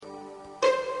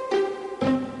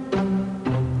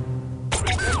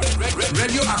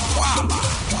Radio Akwaaba.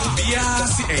 Obia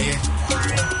si eye.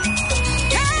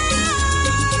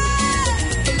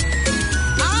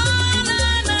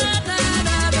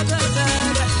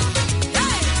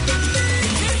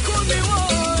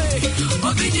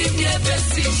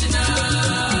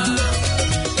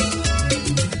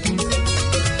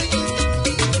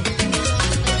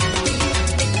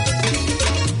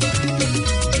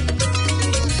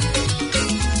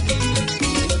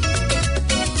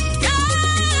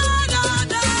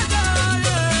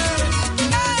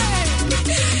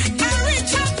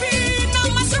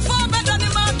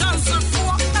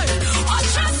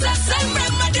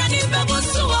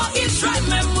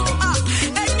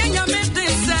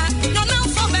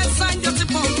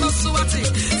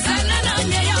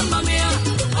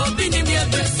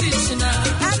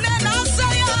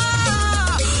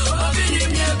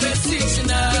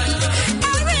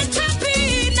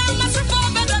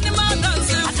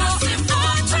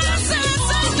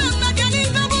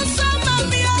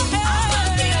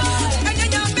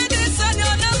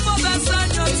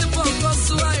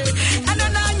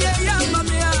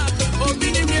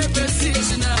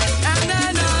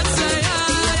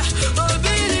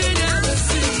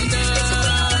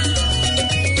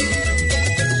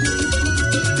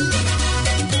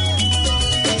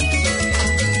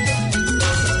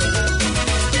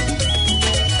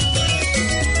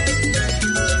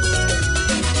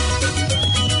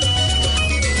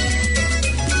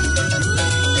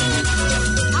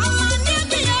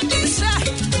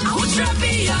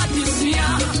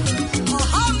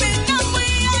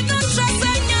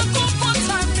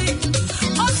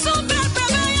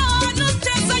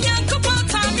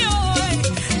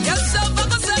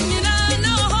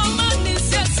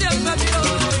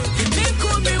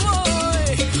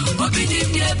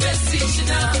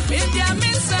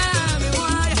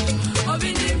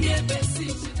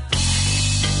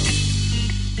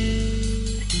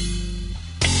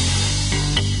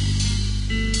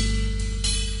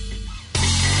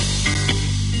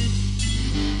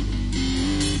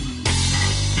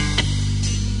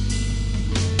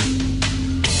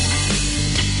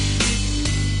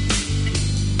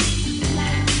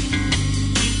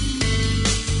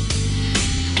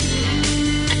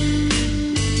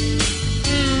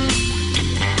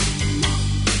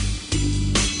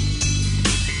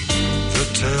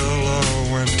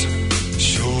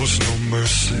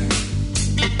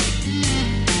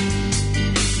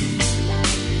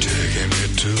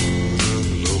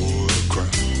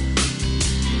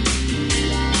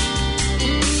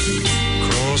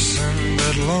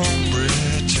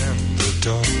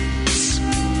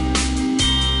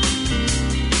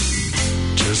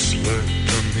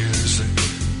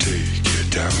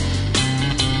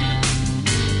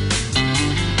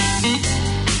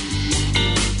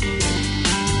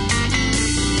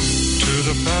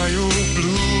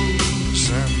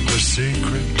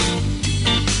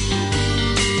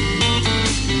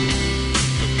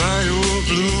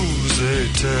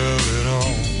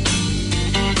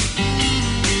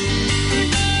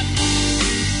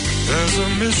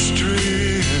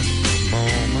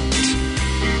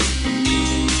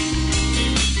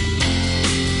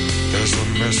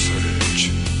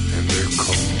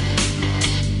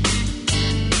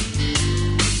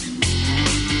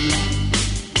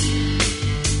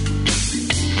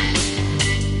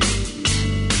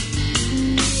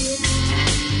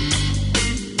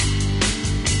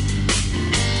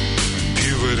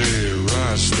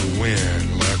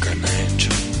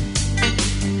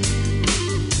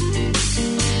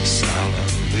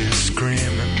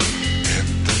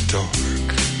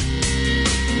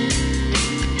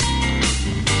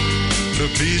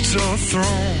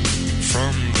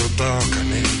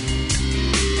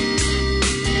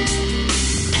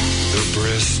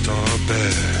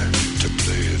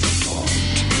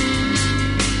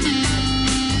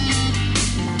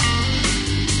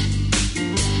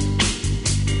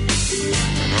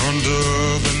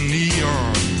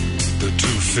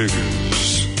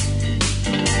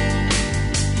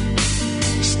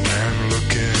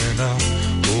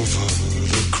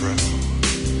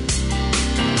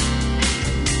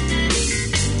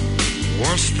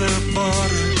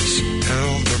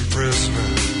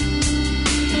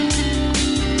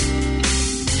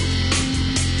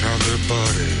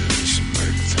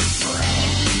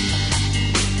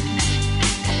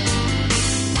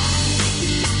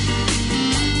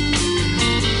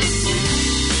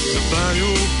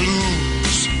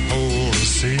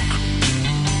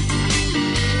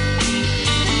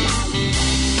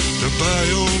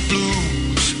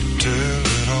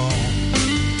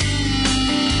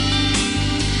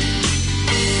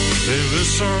 They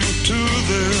listen to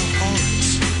their hearts,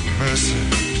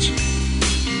 message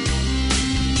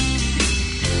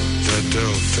that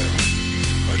dealt them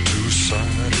a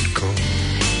two-sided call.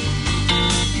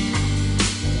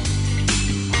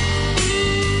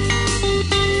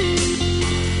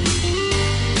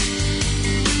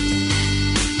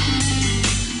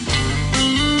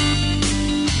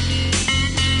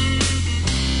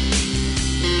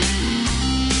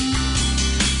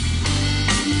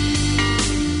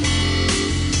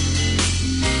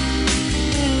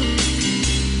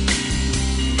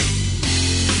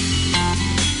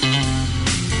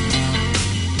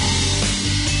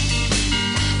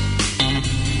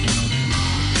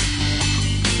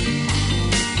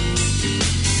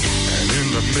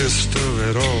 Midst of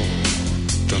it all,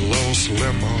 the lost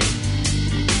limo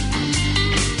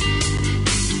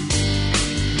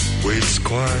waits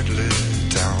quietly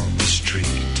down the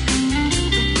street.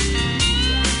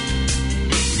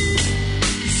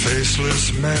 Faceless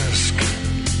mask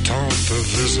taunt the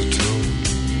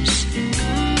visitors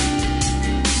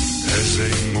as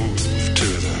they move to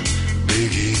the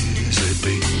big easy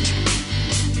beat.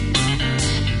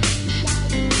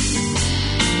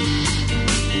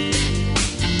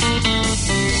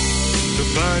 The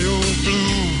Bayou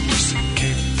Blues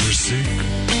keep their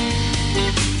secret.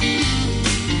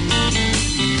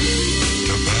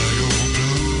 The Bayou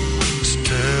Blues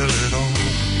tell it all.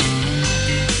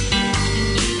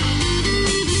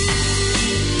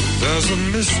 There's a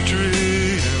mystery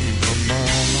in the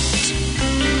moment.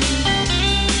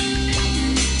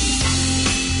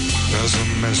 There's a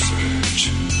message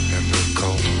in the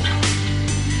call.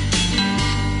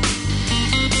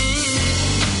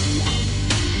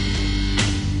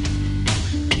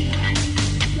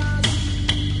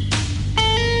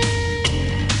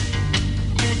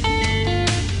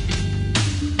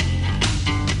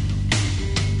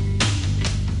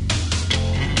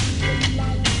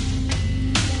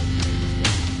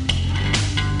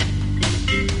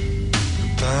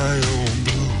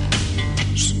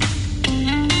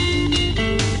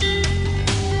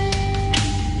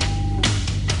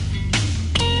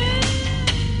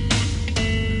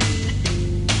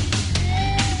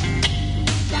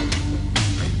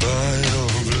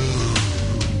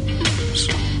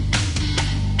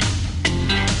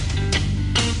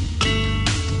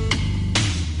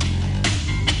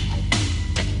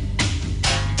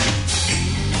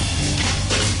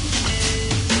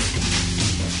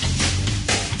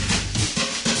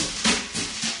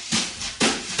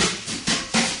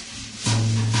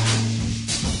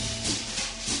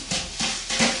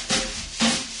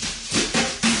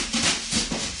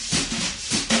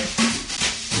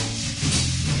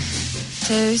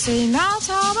 To see my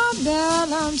town of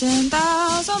Bellum,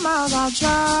 10,000 miles I've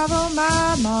traveled.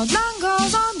 My maudlin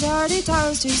goes on dirty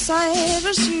toes to save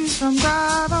her shoes from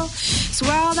gravel.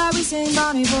 Swell that we sing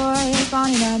Bonnie boys,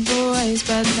 Bonnie man boys,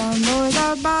 Bedlam boys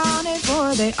are Bonnie,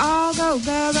 for they all go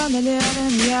bare and they live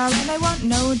in the air and they want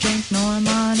no drink nor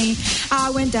money. I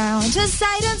went down to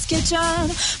Satan's kitchen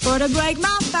for to break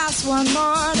my fast one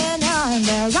morning, and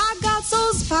there I got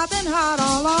souls popping hot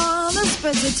all on the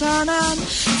spits a turning.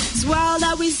 Swell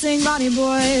that we sing Bonnie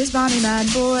boys, Bonnie mad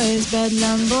boys,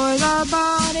 Bedlam boys are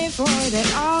Bonnie, for they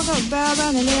all go bare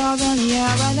and they live in the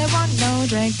air and they want no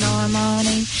drink nor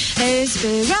money. Hey,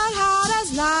 spirit hot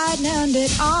as lightning did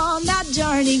on that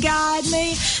journey guide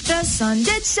me. The sun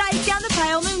did shake and the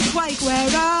pale moon quake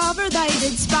wherever they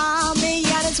did spy me.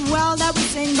 And it's well that we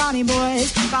sing Bonnie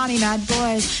boys, Bonnie mad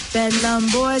boys, Bedlam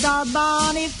boys are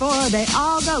Bonnie, for they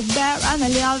all go bare and they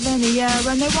live in the air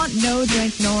and they want no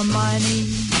drink nor money.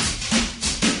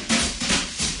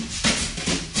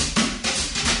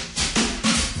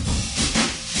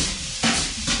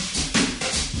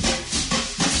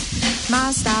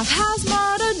 My staff has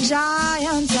murdered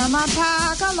giants, and my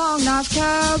pack a long knife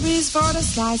carries for to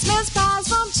slice mince pies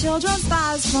from children's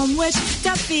thighs, from which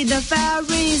to feed the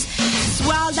fairies.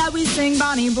 Swell that we sing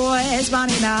Bonnie boys,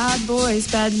 Bonnie mad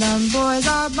boys, Bedlam boys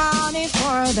are Bonnie,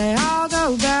 for they all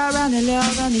go bare and they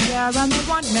live in the air and they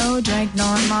want no drink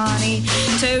nor money.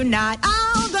 Tonight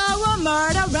I'll go a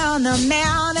murder around the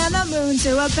man and the moon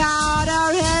to a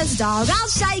powder his dog. I'll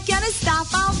shake and his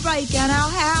stuff I'll break and I'll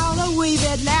howl a wee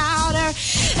bit louder.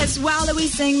 It's well that we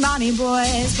sing Bonnie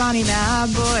boys, Bonnie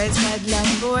mad boys,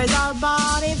 Bedlam boys are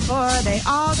Bonnie, for they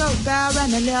all go bare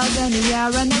and they live in the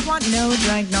air and they want no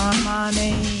drink nor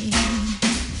money.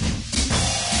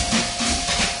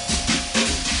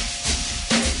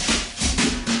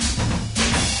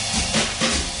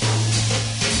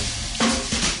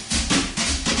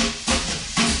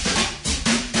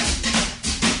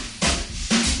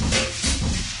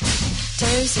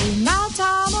 To see my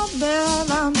town of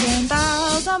Bellum,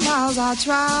 10,000 miles I about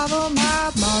travel.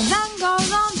 My man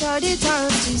goes on dirty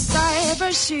toes to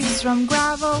cyber shoes from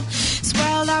gravel.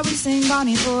 Swell that we sing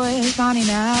Bonnie boys, Bonnie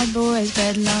mad boys,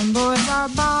 Bedlam boys are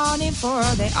Bonnie for.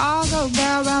 They all go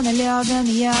bare round, they live in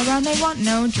the air and they want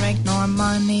no drink nor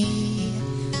money.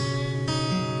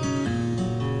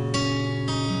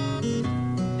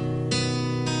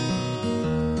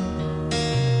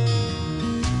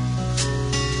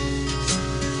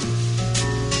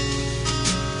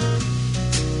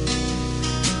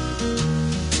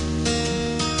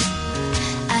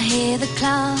 Hear the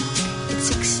clock at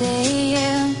 6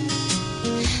 a.m.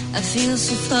 I feel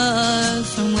so far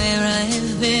from where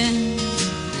I've been.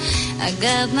 I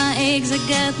got my eggs, I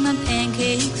got my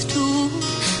pancakes too.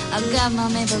 I got my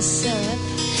maple syrup,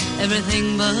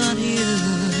 everything but you.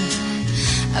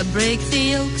 I break the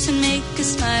yolks and make a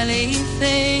smiley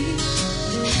face.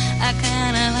 I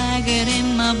kinda like it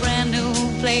in my brand new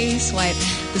place. Wipe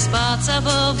the spots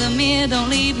above the mirror, don't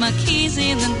leave my keys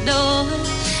in the door.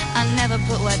 I never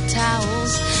put wet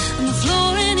towels on the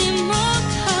floor anymore,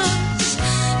 'cause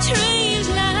dreams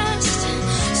last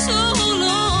so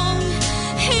long,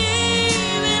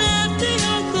 even after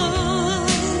you're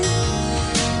gone.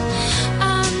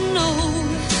 I know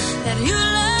that you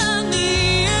love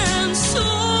me, and so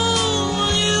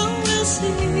you will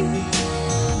see.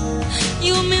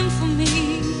 You're meant for me,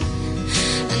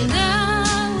 and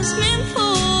I was meant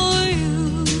for you.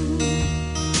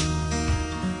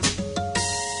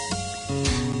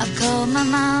 I called my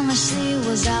mama, she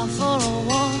was out for a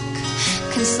walk.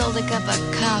 Consoled a cup of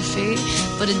coffee,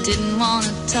 but it didn't want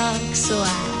to talk. So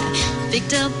I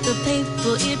picked up the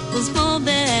paper, it was more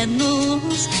bad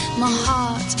news. My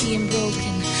heart's being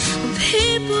broken,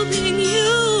 people being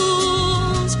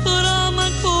used. Put on my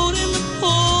coat in the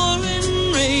pouring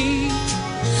rain.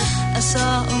 I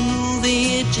saw a movie,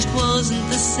 it just wasn't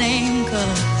the same.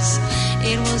 'Cause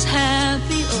it was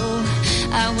happy, oh,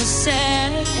 I was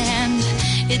sad, and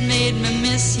it made me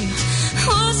miss you,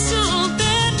 oh so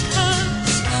bad.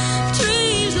 'Cause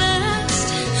dreams last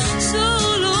so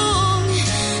long,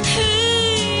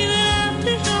 even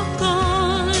after you're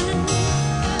gone.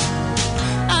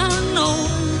 I know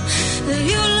that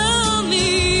you love me,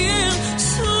 and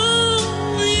soon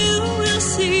you will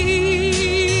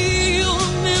see. You're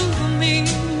meant for me,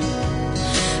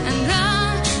 and I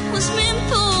was meant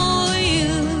for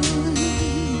you.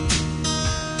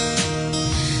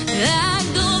 I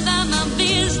go about my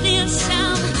business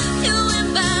town. You went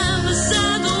by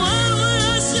beside the what would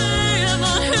I say if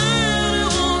I heard it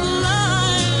won't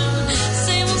lie.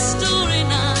 Same old story,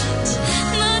 not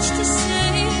much to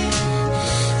say.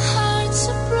 Hearts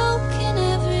are broken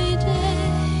every day.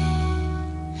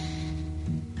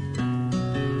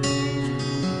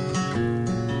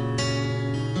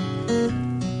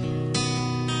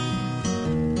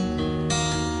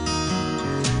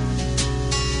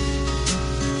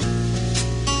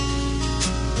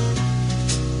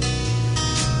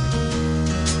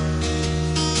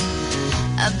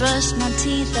 I brushed my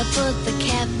teeth, I put the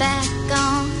cap back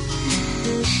on.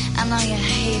 I know you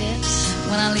hate it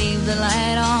when I leave the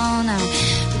light on. I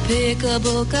pick a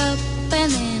book up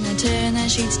and then I turn the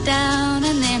sheets down,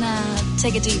 and then I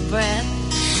take a deep breath.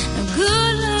 Now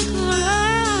good luck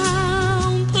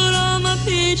around. Put on my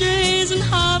PJs and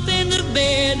hop into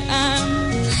bed. I'm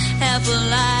half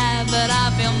alive, but I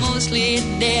feel mostly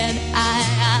dead. I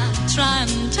try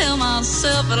and tell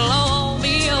myself it'll all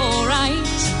be alright.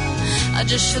 I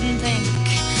just shouldn't think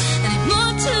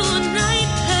anymore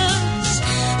tonight, 'cause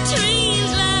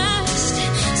dreams last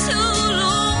so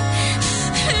long,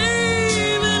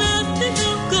 even after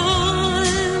you're gone.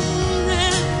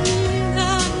 And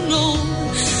I know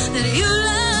that you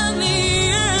love me,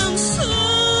 and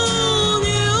soon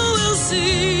you will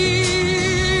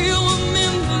see. You're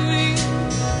meant for me,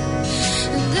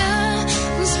 and I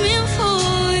was meant for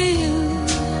you.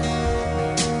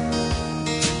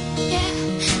 Yeah,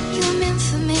 you're meant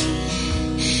for me,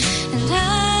 and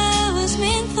I was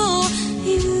meant for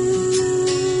you.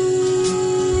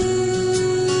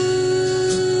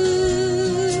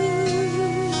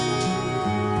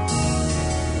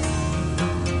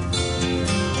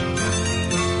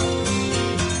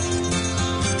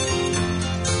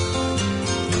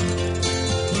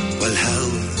 Well, how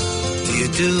do you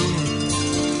do,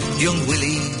 young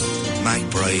Willie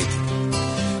McBride?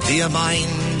 Do you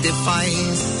mind if I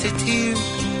sit here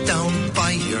down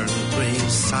by your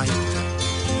graveside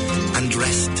and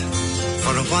rest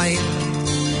for a while,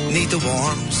 need the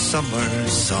warm summer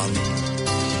sun?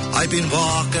 I've been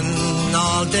walking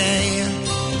all day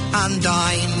and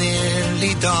I'm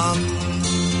nearly done.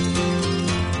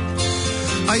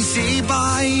 I see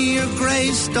by your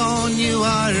gravestone you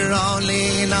are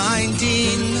only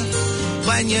 19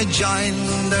 when you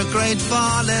joined the Great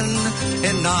Fallen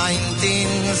in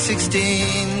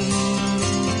 1916.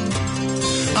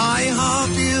 I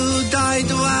hope you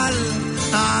died well,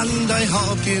 and I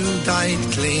hope you died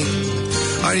clean.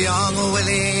 Our young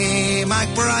Willie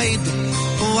McBride,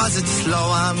 was it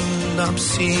slow and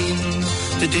obscene?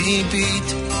 Did he beat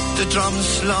the drum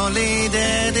slowly?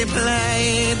 Did he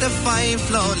play the fife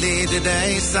slowly? Did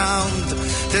they sound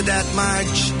the death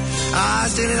march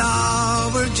as they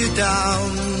lowered you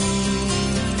down?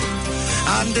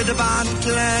 And did the band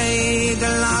play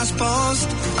the last post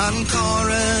and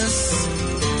chorus?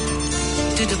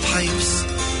 Did the pipes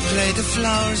play the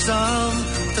flowers of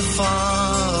the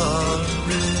forest?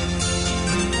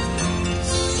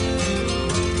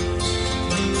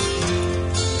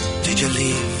 Did you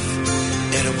leave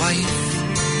a wife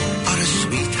or a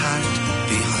sweetheart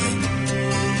behind?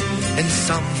 In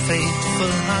some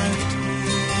faithful heart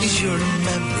is your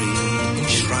memory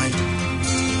enshrined.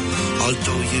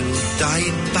 Although you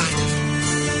died back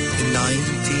in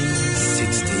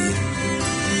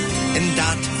 1916, in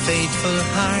that faithful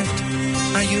heart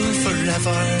are you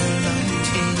forever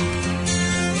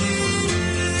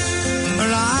 19? Or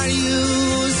are you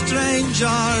a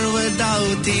stranger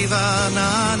without even a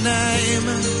name,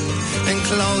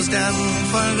 enclosed and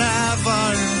forever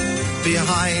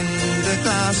behind the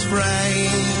glass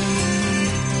frame?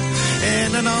 In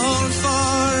an old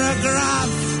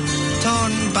photograph,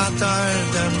 torn,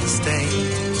 battered and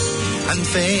stained, and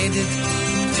faded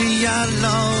to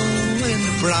yellow in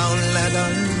the brown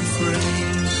leather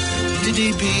frame. Did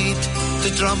he beat the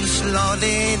drum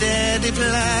slowly? Did he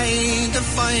play the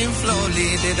fife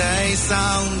slowly? Did they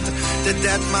sound the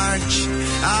death march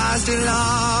as they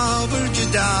lowered you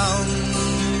down?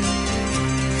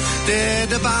 Did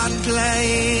the band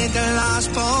play the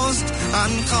last post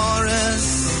and chorus?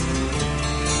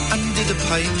 And did the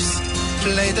pipes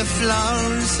play the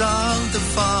flowers of the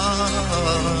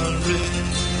forest?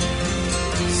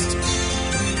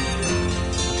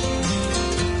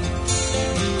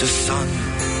 The sun,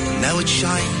 now it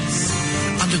shines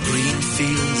on the green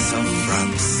fields of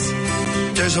France.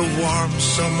 There's a warm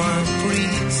summer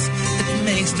breeze, it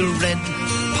makes the red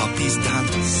poppies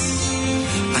dance.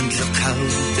 And look how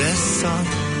the sun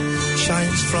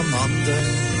shines from under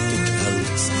the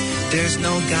clouds. There's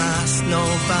no gas, no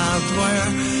barbed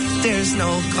wire, there's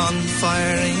no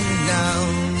gunfiring now.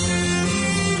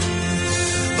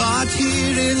 But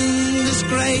here in this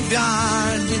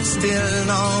graveyard, it's still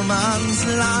no man's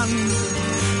land.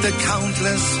 The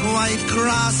countless white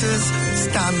crosses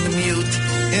stand mute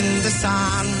in the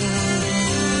sand.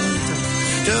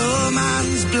 To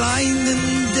man's blind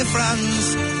indifference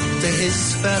to his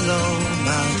fellow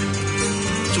man,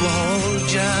 to a whole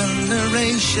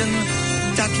generation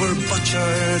that were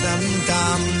butchered and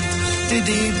damned. Did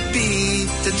he beat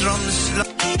the drums slow?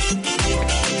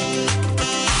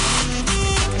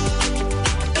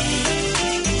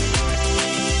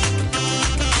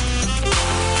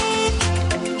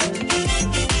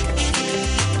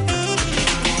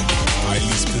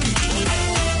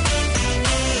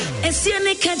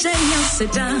 Esiene kajanya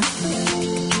seda,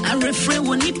 I refrain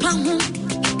woni pahu,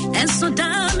 and so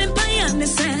da me payane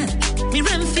se, mi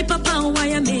remfi papa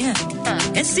waya me.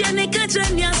 Esiene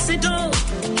kajanya sedo,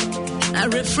 I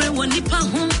refrain woni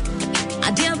pahu,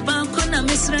 adia ba kona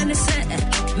mesrane se,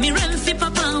 mi remfi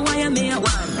papa waya me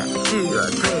wa.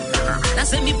 Na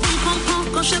se mi pum pum pum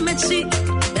koshe mechi,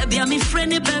 baby I'm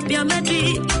friend, baby I'm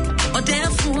ready, or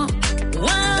therefore,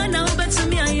 why now better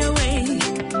me on your way.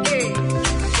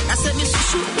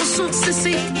 I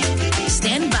said,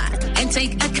 stand by and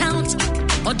take account,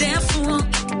 or therefore,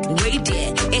 wait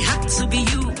there, it had to be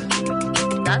you.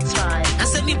 That's right. I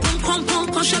said, me pum pum pum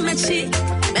koshe mechi,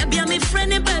 baby I'm a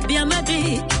friend, baby I'm a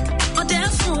bee, or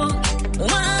therefore,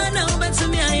 why now better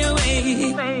me on your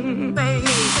way.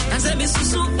 I said, me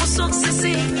stand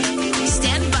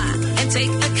by and take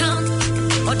account,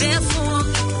 or therefore,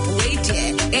 wait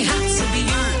there, it had to be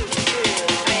you.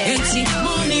 It's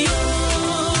money.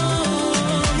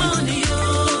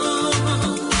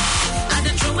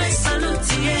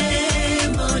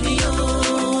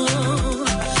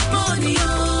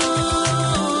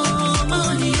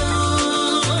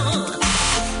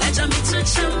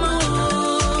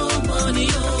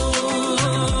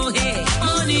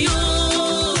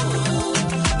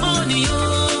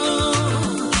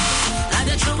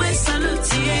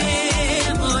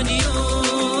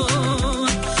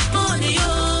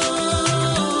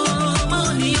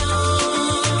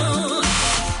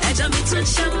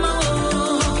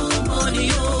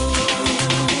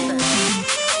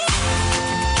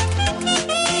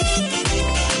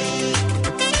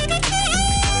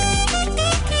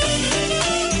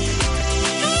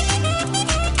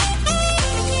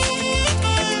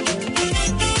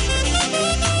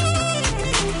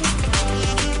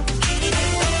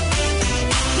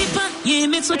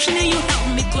 you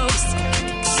held me close,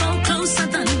 so closer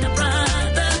than a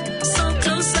brother, so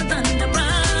closer than a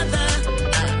brother.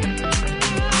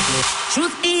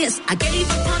 Truth is, I gave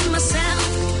up on myself,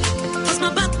 'cause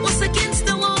my back was against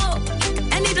the wall,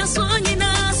 and it was on in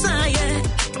us, yeah.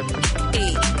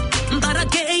 But I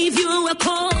gave you a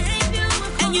call,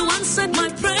 and you answered my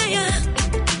prayer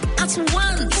at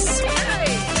once.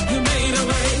 You made a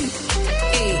way.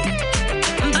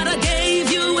 But I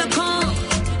gave you a call,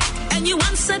 and you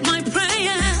answered my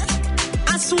prayer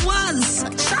at once.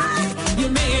 You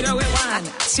made a way. 1,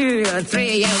 2,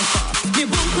 3, and 4. You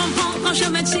boom, boom, boom, boom,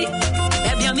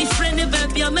 baby, I'm my friend,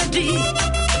 baby, I'm a D.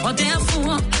 Or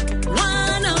therefore,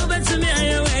 one over to me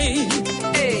away.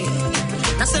 Hey,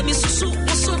 I said, Miss Susu,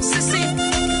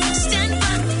 stand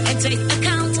back and take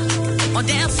account. Or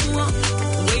therefore,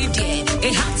 wait, yeah,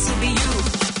 it had to be you.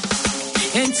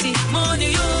 And see,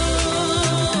 money,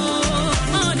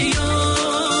 money,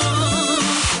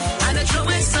 and I throw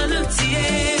a salute,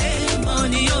 yeah,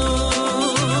 money,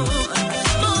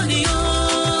 money,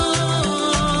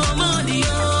 money,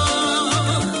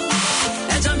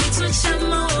 and I meet to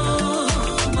chamo,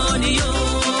 money,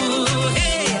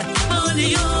 hey, money,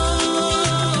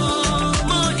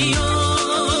 money,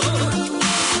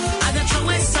 and I throw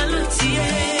a salute,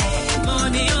 yeah,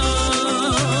 money,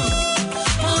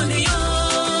 money,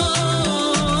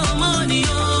 money,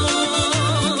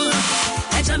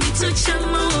 and I meet to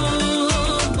chamo,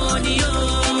 money,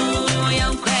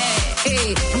 young hey,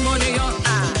 money,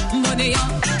 money,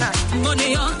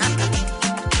 money,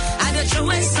 and I throw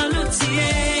a salute,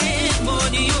 yeah,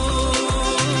 money,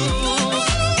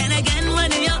 and again,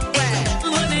 money,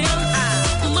 money,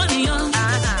 money,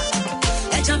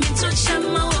 and I meet to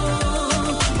chamo,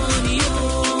 money,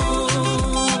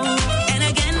 and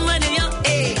again, money,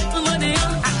 money,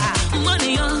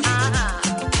 money,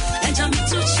 and I meet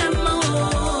to chamo,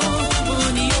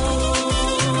 money,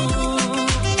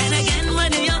 and again,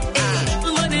 money,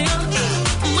 money,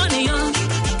 money,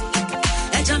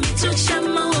 and I meet to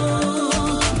chamo,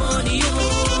 money.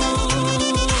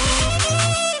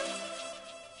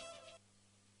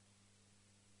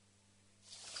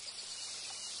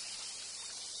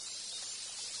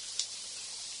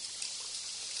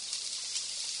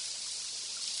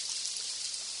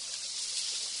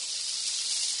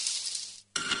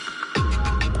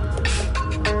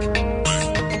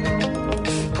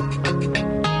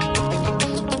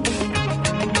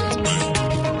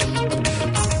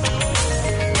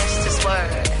 Just this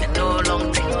word, and no long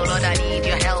thing, oh Lord, I need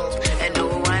your help, and no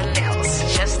one else.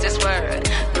 Just this word,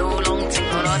 no long thing,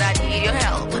 oh Lord, I need your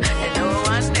help, and no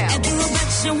one else.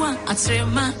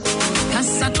 Atrema,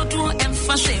 Casa Dodo and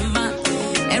Fashema,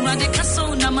 Eradicaso,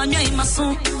 Namanya Maso.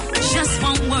 Just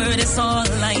one word is all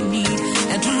I need.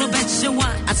 And to Robechewa,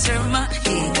 Atrema,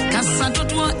 Casa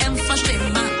Dodo and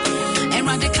Fashema,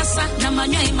 Eradicasa,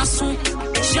 Namanya Maso.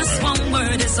 Just one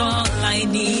word is all I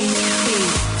need.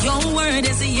 Your word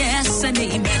is a yes and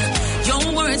amen.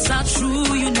 Your words are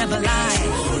true, you never lie.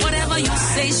 Whatever you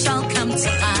say shall come to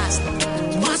pass.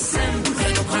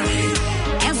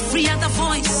 Every other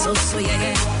voice, so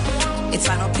yeah. It's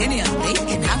an opinion, they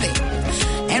can have it.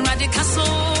 And Radicaso,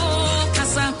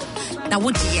 Casa, now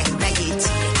would you negate?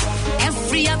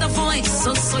 Every other voice,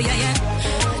 so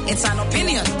yeah. It's an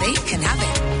opinion, they can have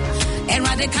it. And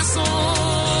Radicaso,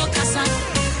 Casa,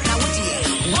 now would you?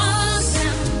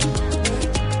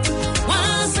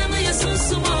 Wasem, yes,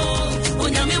 so,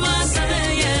 Onyame wasem,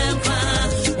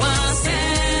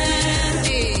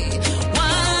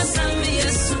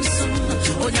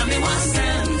 Onyame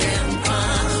wasem,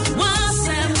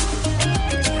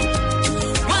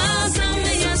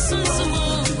 wasem, yes, so,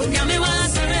 Onyame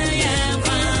wasem,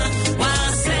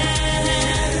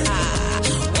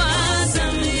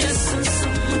 wasem, yes, so,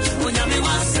 Onyame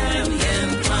wasem,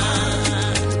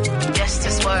 Just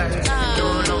this word, no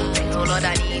long thing, oh Lord,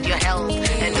 I need your help,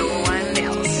 and no one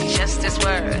else. Just this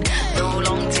word, no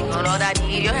long thing, oh Lord, I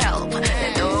need your help,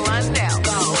 and no one else.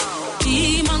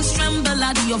 Demons tremble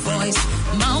at your voice.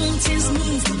 Mountains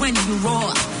move when you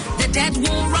roar. The dead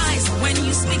will rise when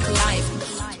you speak life.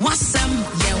 Wasam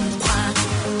yenkwa.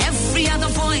 Every other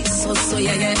voice, so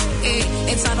yeah.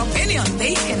 It's an opinion,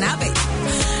 they can have it.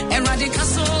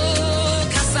 Eradicaso,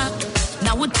 Casa,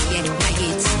 now would be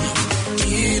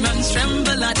demons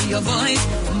tremble at your voice.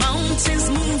 Mountains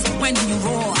move when you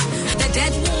roar. The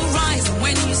dead will rise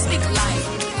when you speak life.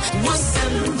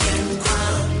 Wasam yenkwa.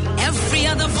 Every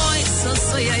other voice,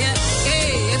 so yeah.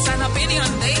 It's an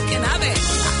opinion, they can have it.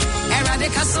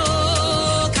 Eradicaso,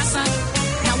 Casa,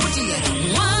 now would you?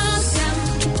 Wasam,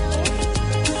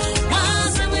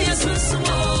 yes, so,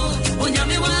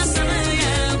 Onyame wasam,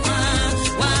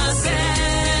 wasam,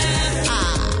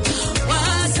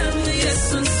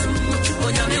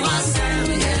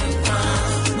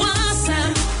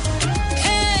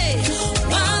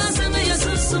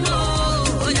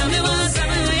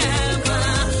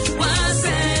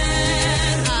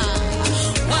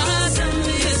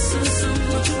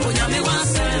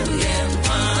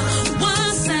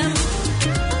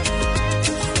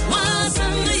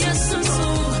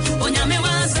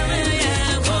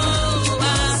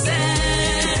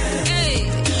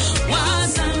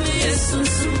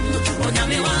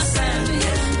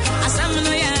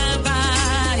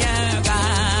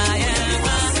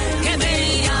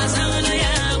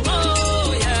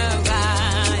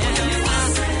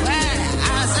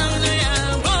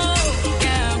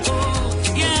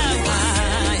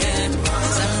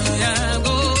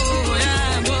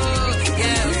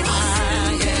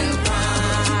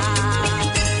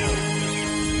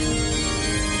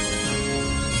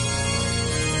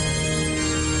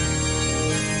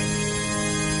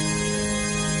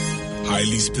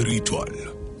 highly spiritual.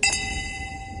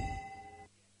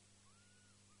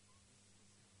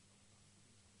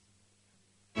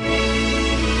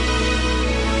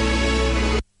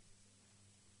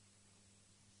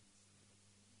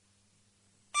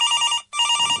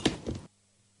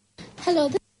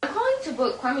 Hello. I'm calling to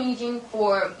book Kwame Eugene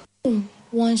for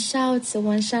One shout.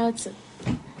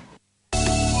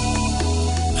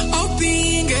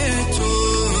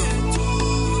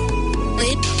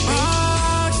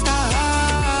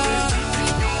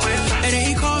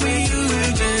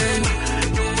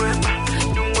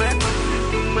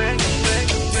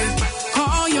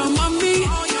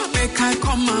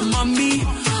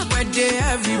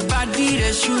 Everybody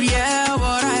that should hear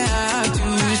what I have to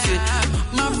say.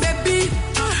 My baby,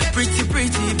 pretty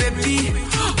baby.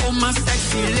 Oh, my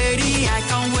sexy lady, I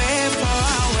can't wait for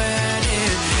our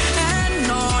wedding.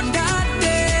 And on that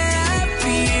day,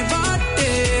 happy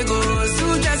birthday goes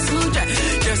Suja.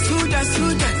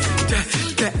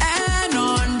 And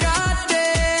on that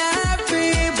day,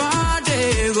 happy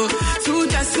birthday goes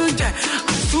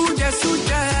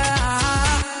Suja.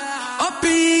 Up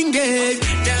in gate,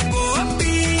 then go up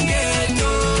in gate,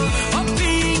 up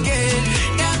in gate,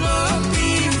 then go up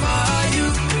in for you.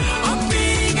 Up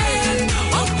in gate,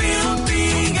 up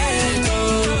in gate,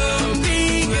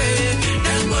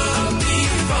 then go up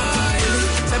in for you.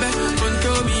 Sabe,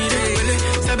 conto mi wele,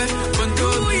 sabe, conto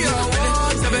mi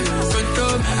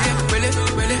wele.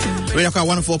 Radio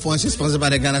Akwaaba 104.6, sponsored by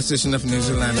the Ghana Station of New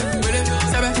Zealand.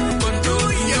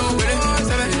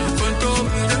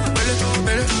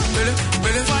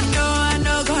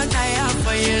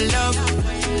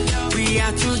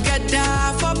 Together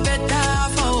for better,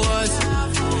 for worse.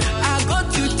 I go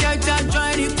to church and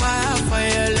join the choir for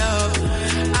your love.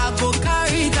 I go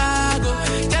carry cargo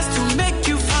just to make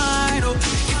you fine. Oh,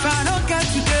 if I don't get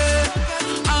today,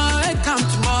 I'll come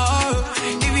tomorrow.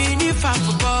 Even if I'm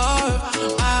for ball.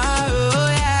 Oh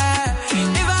yeah.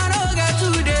 If I don't get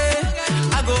today,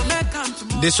 I go make come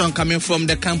tomorrow. This one coming from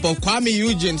the camp of Kwame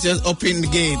Eugene says, "Open the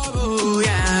gate." Oh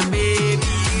yeah, baby.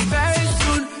 Very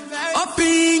soon,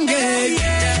 open gate.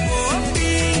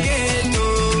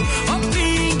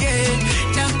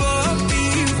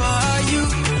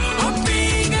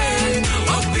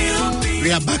 We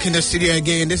are back in the studio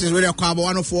again. This is Radio Akwaaba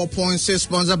 104.6,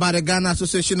 sponsored by the Ghana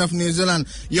Association of New Zealand.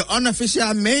 Your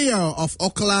unofficial mayor of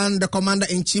Auckland, the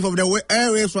commander-in-chief of the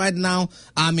airwaves right now.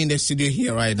 I'm in the studio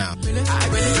here right now.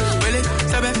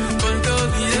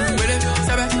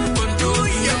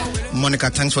 Monica,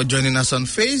 thanks for joining us on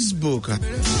Facebook.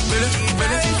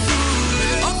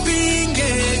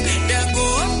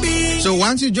 So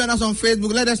once you join us on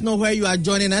Facebook, let us know where you are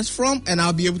joining us from, and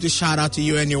I'll be able to shout out to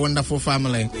you and your wonderful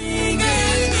family.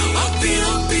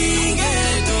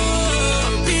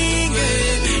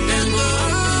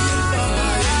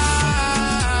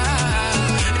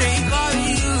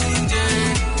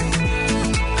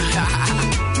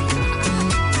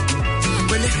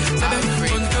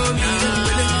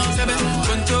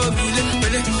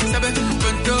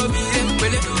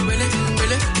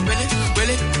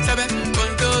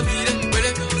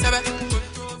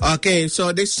 Okay,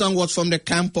 so this song was from the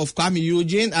camp of Kwame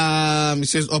Eugene. It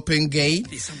says "Open Gate,"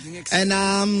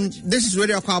 and this is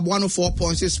Radio Akwaaba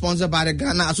 104.6, sponsored by the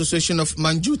Ghana Association of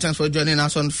Manju. Thanks for joining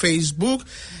us on Facebook,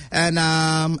 and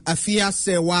Afia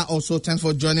Sewa also thanks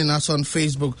for joining us on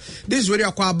Facebook. This is Radio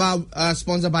Akwaaba,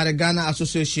 sponsored by the Ghana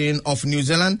Association of New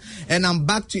Zealand, and I'm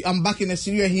back in the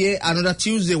studio here another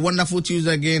Tuesday, wonderful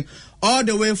Tuesday again. All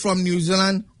the way from New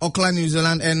Zealand, Auckland, New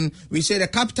Zealand, and we say the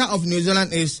capital of New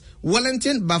Zealand is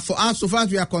Wellington, but for us, so far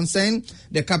as we are concerned,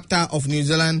 the capital of New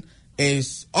Zealand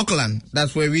is Auckland.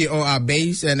 That's where we all are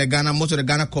based, and most of the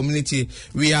Ghana community,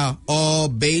 we are all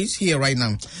based here right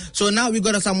now. So now we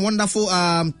got some wonderful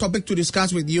topic to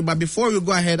discuss with you, but before we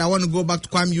go ahead, I want to go back to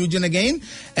Kwame Eugene again,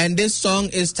 and this song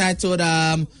is titled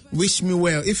Wish Me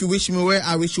Well. If you wish me well,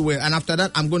 I wish you well. And after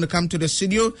that, I'm going to come to the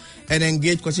studio and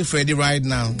engage Kwasi Freddy right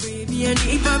now. Baby, and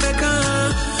if I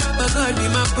become, but God be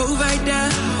my provider,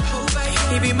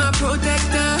 He be my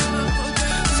protector.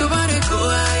 So I go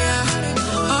higher.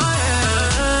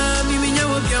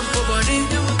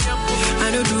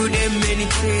 I don't do them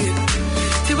anything.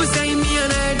 People say me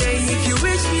another day. If you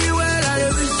wish me well, I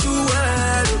wish you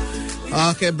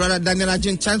well. Okay, brother Daniel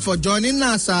Ajin, thanks for joining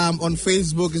us on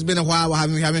Facebook. It's been a while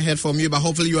we haven't heard from you, but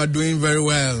hopefully you are doing very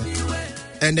well.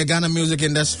 And the Ghana music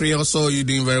industry also, you're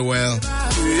doing very well.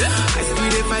 I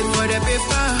still fight for the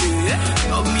paper.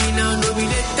 Of me now, no be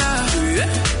later.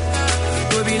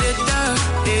 No be later.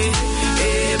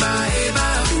 Eba.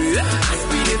 I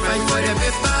still fight for the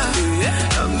paper.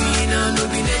 Of me now, no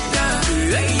be later.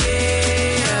 Yeah.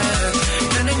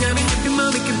 Nana,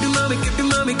 keep the mommy.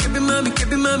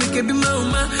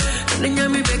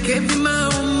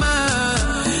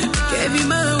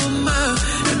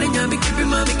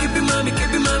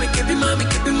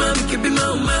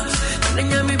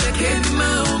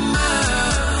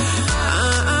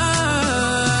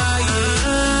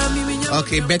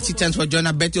 Okay, Betty, thanks for joining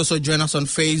us. Betty also join us on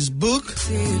Facebook.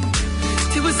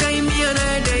 People say me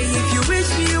another day. If you wish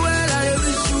me well, I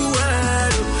wish you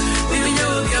well. Maybe you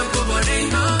will be a poverty.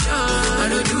 I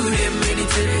don't do them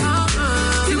anything.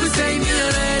 People say me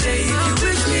another day. If you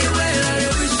wish me well, I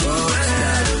wish you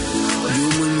well. You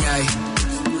munyai.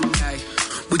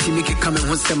 But you make it come and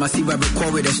once them I see why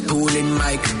record with a stolen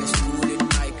mic.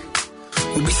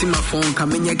 Ubi see my phone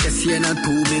coming here, can see and I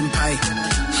two bin pie.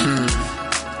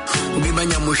 Ubi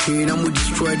banya machine, I will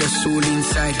destroy the soul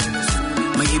inside.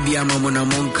 My baby, I'm on a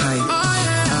monkai.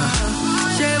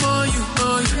 Shame on you,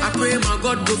 I pray my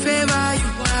God go favor you.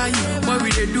 What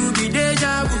we do be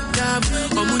deja vu.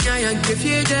 Omunya and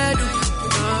kefie dedu.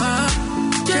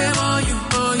 Shame on you,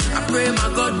 I pray my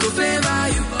God go favor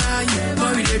you.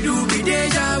 What we do be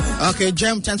deja vu. Okay,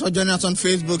 Jem, thanks for joining us on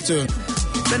Facebook too.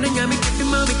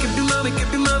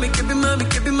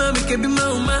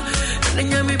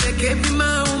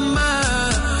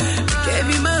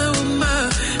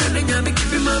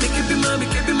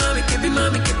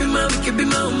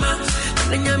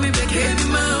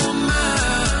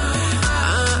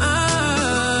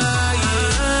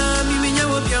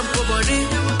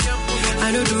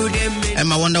 And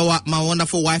my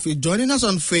wonderful wife is joining us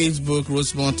on Facebook.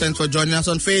 Rosemont, thanks for joining us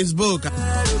on Facebook.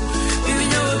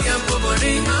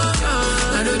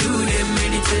 I don't do them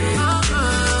anything.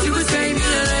 You would say me a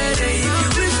lady. If you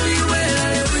wish me well,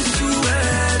 I wish you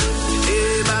well.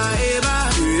 Eba.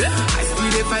 I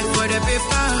still fight for the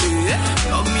paper.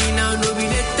 Love me now, no be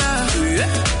later.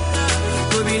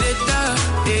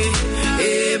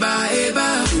 Eba. I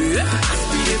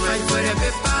still fight for the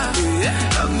paper.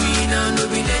 Love me now, no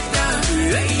be later.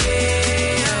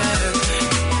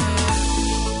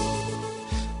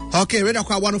 Okay, Radio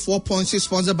Akwaaba 104.6,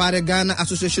 sponsored by the Ghana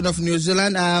Association of New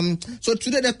Zealand. So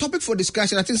today the topic for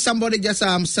discussion, I think somebody just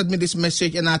sent me this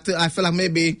message, and I feel like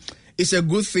maybe it's a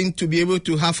good thing to be able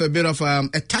to have a bit of a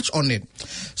touch on it.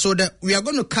 So that we are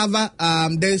going to cover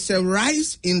there's a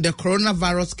rise in the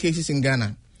coronavirus cases in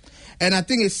Ghana, and I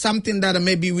think it's something that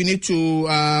maybe we need to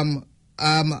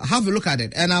have a look at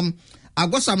it. And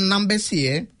I've got some numbers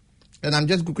here, and I'm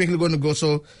just quickly going to go.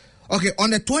 So, okay, on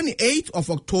the 28th of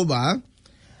October.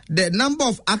 The number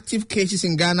of active cases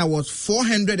in Ghana was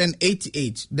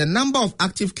 488. The number of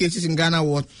active cases in Ghana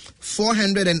was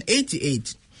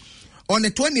 488. On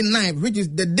the 29th, which is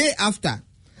the day after,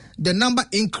 the number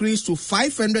increased to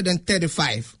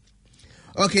 535.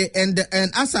 Okay, and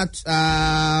as at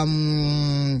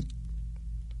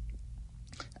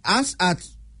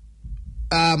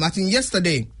I think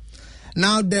yesterday,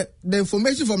 now the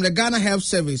information from the Ghana Health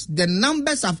Service, the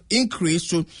numbers have increased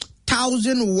to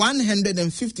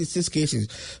 1,156 cases.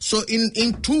 So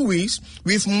in 2 weeks,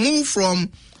 we've moved from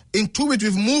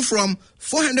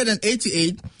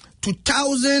 488 to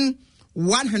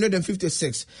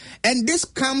 1,156. And this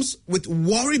comes with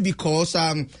worry because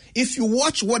if you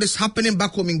watch what is happening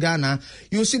back home in Ghana,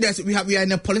 you'll see that we are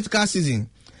in a political season.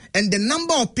 And the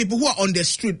number of people who are on the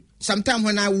street, sometimes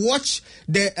when I watch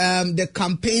the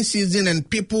campaign season and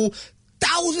people,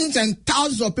 thousands and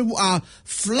thousands of people are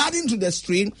flooding to the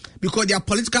street because their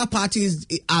political parties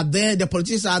are there, the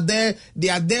politicians are there, they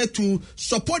are there to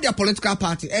support their political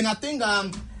party. And I think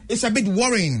it's a bit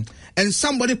worrying. And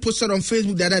somebody posted on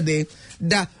Facebook the other day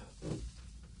that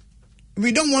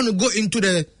we don't want to go into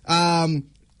the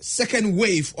second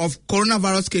wave of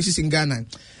coronavirus cases in Ghana.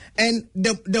 And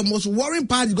the most worrying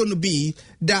part is going to be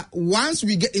that once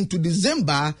we get into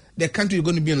December, the country is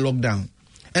going to be in lockdown.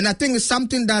 And I think it's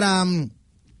something that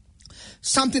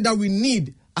we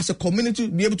need as a community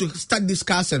to be able to start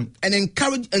discussing and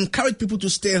encourage people to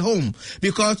stay home,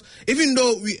 because even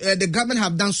though the government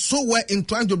have done so well in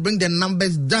trying to bring the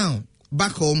numbers down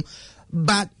back home,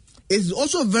 but it's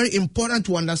also very important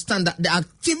to understand that the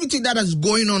activity that is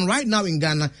going on right now in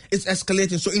Ghana is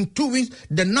escalating. So in 2 weeks,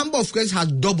 the number of cases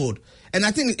has doubled. And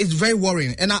I think it's very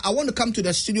worrying. And I want to come to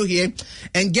the studio here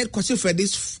and get Kwasi for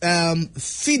this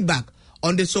feedback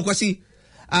on this. So Kwasi,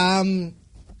 let me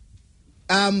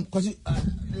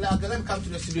come to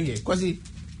the studio here. Kwasi,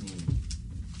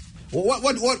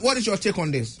 what is your take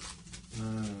on this?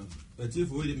 Because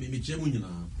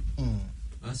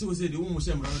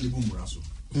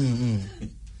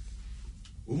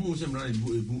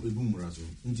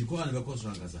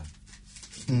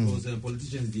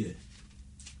politicians there,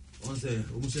 once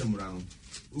Umushamran,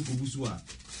 Ukubusua,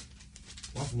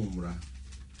 Wafumura,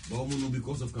 But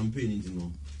because of campaigning, you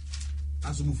know,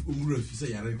 as we move, say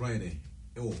you're right there.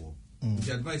 Oh,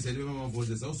 the advice everyone for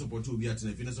this also support to be at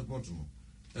the support room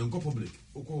and go public.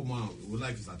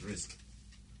 Life is at risk.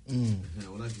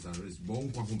 Life is at risk.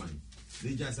 But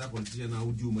they just have politician now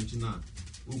do much now.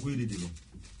 We did it.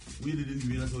 We didn't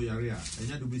even know area, and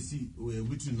you had to be see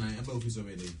between nine about office over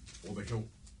there. Over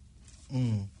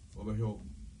here.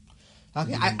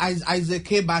 Okay, Isaac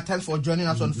K. Thanks for joining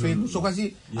us on Facebook. So,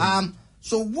 Kwasi,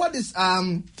 so what is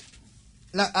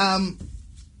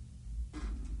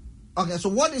okay, so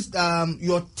what is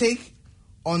your take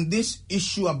on this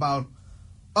issue about?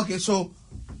 Okay, so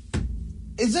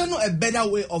is there not a better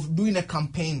way of doing a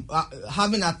campaign,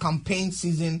 having a campaign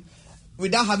season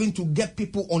without having to get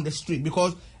people on the street?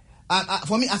 Because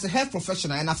for me as a health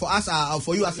professional, and for us,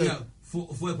 for you as a for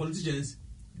politicians,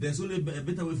 there's only a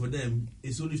better way for them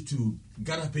is only to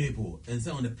gather people and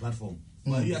sit on the platform.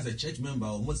 But you as a church member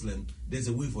or Muslim, there's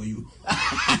a way for you. but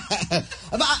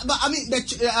I mean,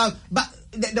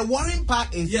 the worrying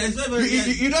part is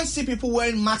you don't see people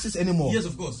wearing masks anymore. Yes,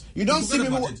 of course. You don't see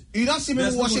people. You don't see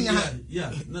people washing their hands.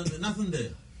 Yeah, nothing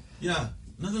there. Yeah,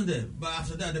 nothing there. But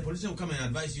after that, the politician will come and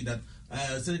advise you that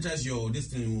sanitize your this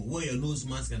thing, wear your nose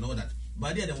mask and all that.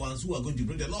 But they are the ones who are going to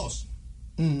break the laws.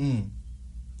 You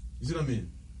see what I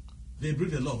mean? They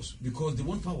break the laws because they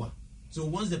want power. So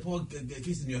once the power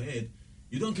gets in your head,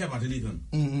 you don't care about anything.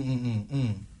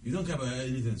 You don't care about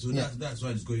anything. So that's why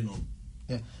it's going on.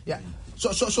 Yeah.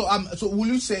 So will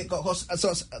you say? Because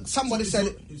somebody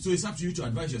said. So it's up to you to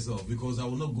advise yourself because I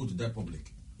will not go to that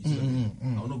public. I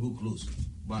will not go close.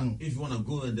 But if you want to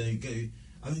go and then you get,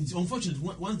 I mean, it's unfortunate.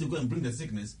 Once they go and bring the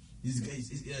sickness,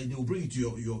 they will bring it to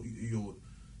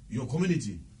your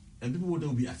community, and people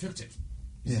will be affected.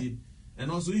 You see. And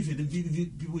also, if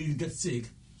people even get sick,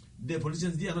 the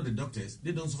politicians, they are not the doctors.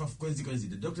 They don't suffer consequences.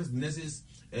 The doctors, nurses,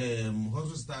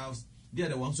 hospital staffs, they are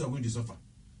the ones who are going to suffer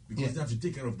because they have to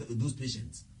take care of those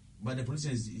patients. But the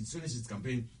politicians, as soon as his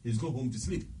campaign, he's go home to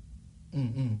sleep.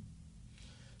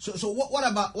 So what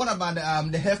about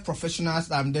the health professionals,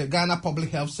 the Ghana Public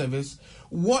Health Service?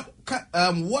 What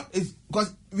is,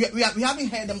 because we haven't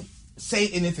heard them say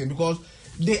anything because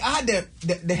they are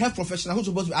the health professionals who are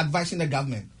supposed to be advising the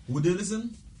government. Would they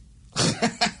listen?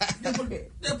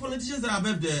 The politicians are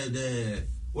above the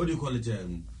what do you call it,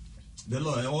 the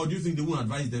law, or do you think they won't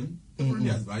advise them? They already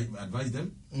advise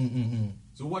them.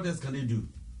 So what else can they do?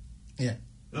 Yeah.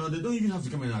 They don't even have to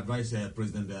come and advise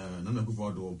President Nana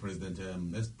Akufo-Addo or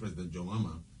ex-President John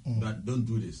Mahama that don't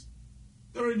do this.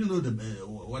 They already know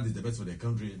what is the best for their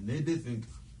country, and they think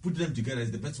put them together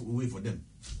is the best way for them.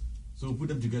 So put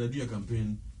them together, do your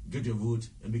campaign, get your vote,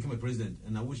 and become a president.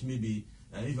 And I wish maybe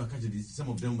if I catch this, some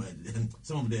of the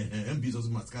MPs also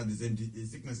must catch the same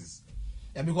sicknesses.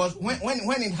 Yeah, because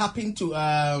when it happened to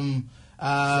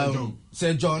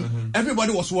Sir John,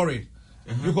 everybody was worried.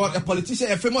 Because a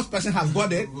politician, a famous person, has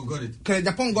got it.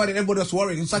 Japan got it. Everybody was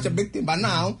worried. It's such a big thing. But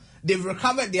now they've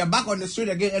recovered. They are back on the street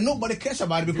again, and nobody cares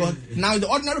about it because now the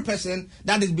ordinary person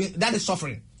that is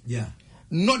suffering. Yeah.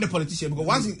 Not the politician, because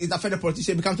once it's affected the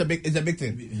politician, it becomes a big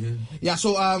thing. Yeah.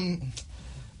 So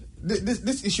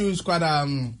this issue is quite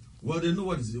Well, they know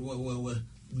what is they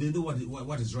know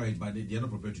what is right, but they are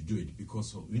not prepared to do it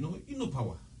because of, you know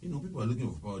power. You know, people are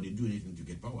looking for power. They do anything to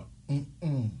get power.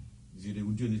 See, they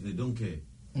will do anything. They don't care.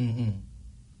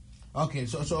 Okay,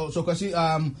 so Kwasi,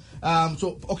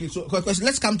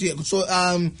 let's come to it. So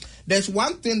there's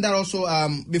one thing that also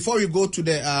before we go to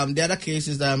the other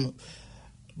cases,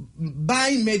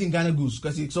 buying made in Ghana goods.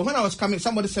 So when I was coming,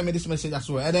 somebody sent me this message as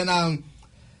well, and then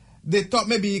they thought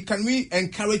maybe can we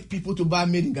encourage people to buy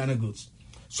made in Ghana goods.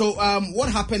 So what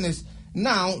happened is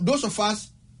now those of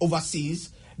us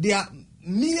overseas, there are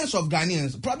millions of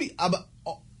Ghanaians probably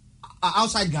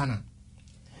outside Ghana.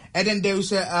 And then there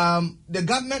is the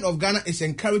government of Ghana is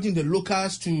encouraging the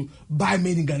locals to buy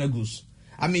made in Ghana goods.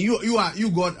 I mean, you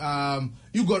got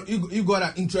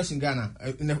an interest in Ghana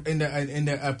in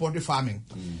the poultry farming,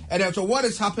 and then, so what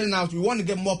is happening now? We want to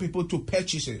get more people to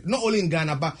purchase it, not only in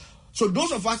Ghana, but so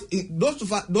those of us who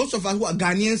are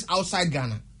Ghanaians outside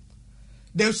Ghana,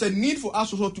 there's a need for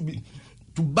us also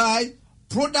to buy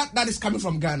product that is coming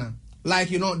from Ghana. Like,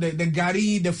 the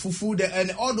gari, the fufu,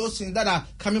 and all those things that are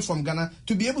coming from Ghana,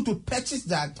 to be able to purchase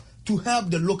that to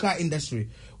help the local industry.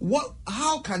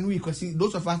 How can we, because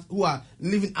those of us who are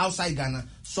living outside Ghana,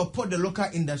 support the local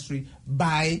industry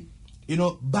by,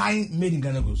 buying made in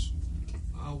Ghana goods?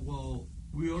 Well,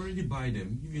 we already buy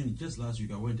them. Even just last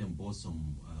week, I went and bought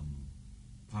some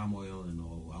palm oil, and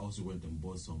I also went and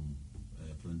bought some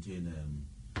plantain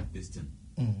this thing.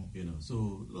 You know,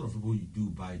 so a lot of people you do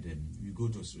buy them. You go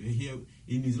to Australia. Here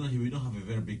in New Zealand, here we don't have a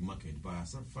very big market, but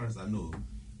as far as I know,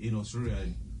 in Australia,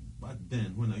 back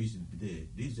then when I used to be there,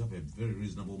 they used to have a very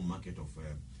reasonable market of,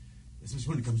 especially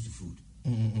when it comes to food.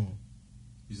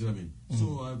 You see what I mean?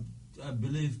 So I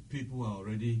believe people are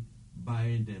already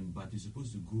buying them, but it's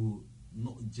supposed to go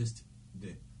not just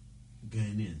the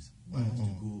Ghanaians, but it has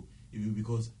to go even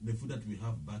because the food that we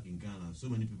have back in Ghana, so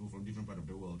many people from different parts of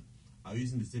the world are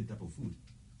using the same type of food.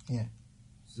 Yeah.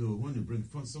 So when you bring,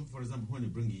 for example, when you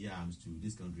bring yams to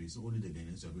this country, it's only the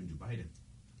Ghanaians are going to buy them.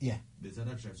 Yeah. There's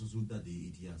other tribes also that they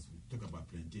eat yams. We talk about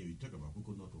plantain, we talk about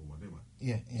coconut or whatever.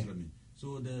 Yeah. You see what I mean?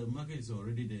 So the market is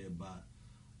already there, but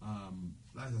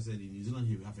like I said, in New Zealand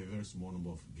here we have a very small number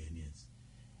of Ghanaians.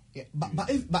 Yeah, but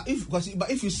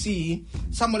if you see,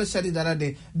 somebody said it the other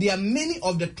day, there are many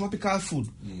of the tropical food.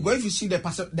 Where if you see the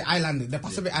Pacific Island,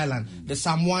 the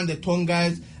Samoan, the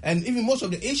Tongas, and even most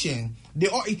of the Asian, they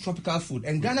all eat tropical food.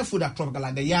 And Ghana food are tropical,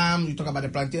 like the yam, you talk about the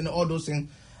plantain, all those things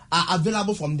are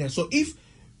available from there. So if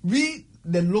we,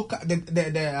 the local, the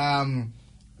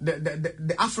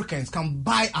Africans can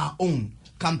buy our own,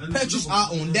 can purchase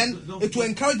our own, then it will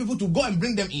encourage people to go and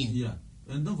bring them in. Yeah.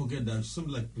 And don't forget that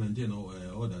something like plantain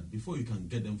or that, before you can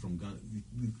get them from Ghana,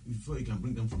 before you can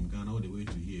bring them from Ghana all the way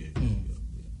to here,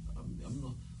 I'm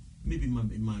not, maybe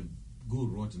it might go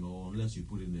rotten, or unless you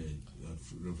put in the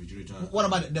refrigerator. What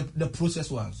about the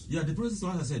processed ones? Yeah, the processed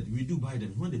ones, I said, we do buy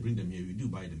them. When they bring them here, we do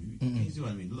buy them. You see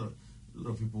what I mean? A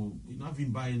lot of people, I've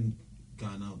been buying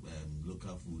Ghana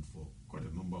local food for quite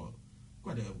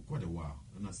a while,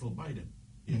 and I still buy them.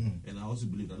 Yeah. And I also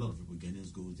believe that a lot of people,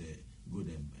 Ghanaians, go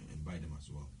there and buy them as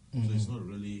well. So it's not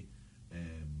really,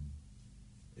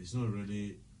 it's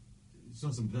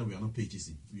not something that we are not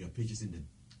purchasing. We are purchasing them.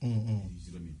 You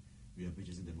see what I mean? We are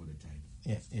purchasing them all the time.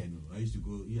 Yeah. You know, I used to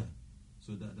go,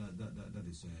 So that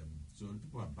is, so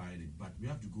people are buying it, but we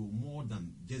have to go more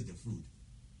than just the food.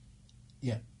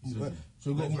 Yeah.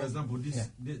 So like for example,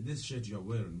 this shirt you are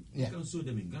wearing, you can sew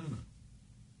them in Ghana.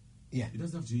 Yeah. It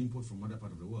doesn't have to import from other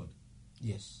part of the world.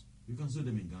 Yes. You can sew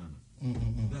them in Ghana.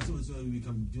 That's also we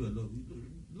can do a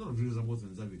lot of reasonable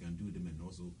things that we can do them and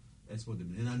also export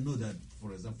them. And I know that,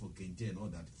 for example, kente and all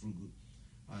that fruit good,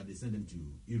 they send them to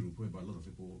Europe, where a lot of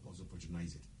people also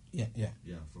patronize it. Yeah.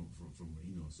 From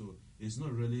so it's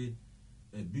not really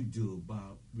a big deal,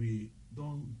 but we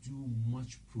don't do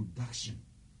much production.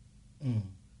 You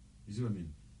see what I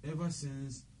mean? Ever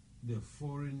since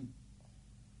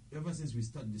we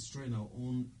start destroying our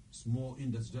own small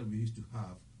industry that we used to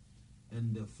have,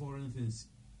 and the foreign things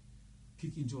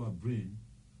kick into our brain,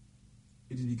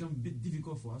 it has become a bit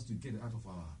difficult for us to get it out of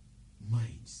our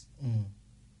minds.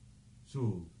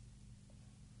 So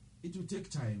it will take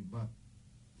time, but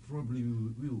probably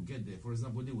we will get there. For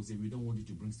example, they will say we don't want you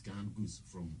to bring scanned goods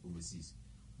from overseas,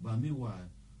 but meanwhile,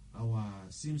 our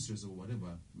seamstress or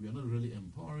whatever, we are not really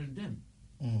empowering them.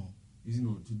 You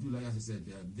know, to do, like as I said,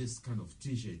 this kind of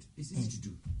T-shirt, it's easy to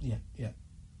do. Yeah.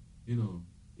 You know,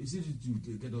 it's easy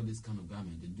to get all this kind of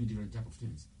garment and do different type of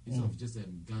things instead of just a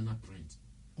Ghana print.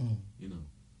 You know,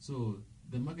 so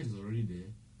the market is already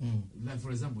there. Like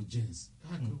for example, jeans.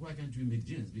 Why can't we make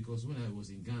jeans? Because when I was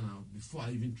in Ghana, before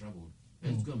I even traveled, I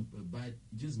used to go and buy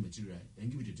jeans material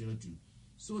and give it to tailor to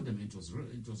sew them. It was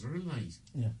really nice.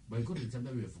 Yeah. But because of the time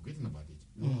that we were forgetting about it,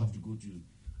 we don't have to go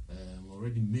to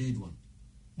already made one.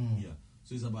 Yeah.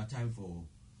 So it's about time for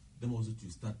them also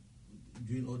to start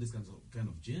doing all this kind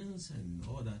of jeans and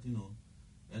all that, you know,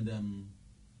 and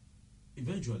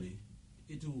eventually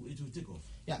it will take off.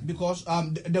 Yeah, because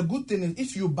the good thing is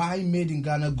if you buy made in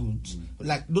Ghana goods,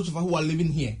 like those of us who are living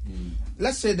here,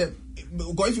 let's say that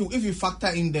if you factor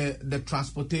in the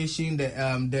transportation,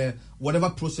 the whatever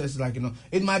process, like, you know,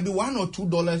 it might be $1 or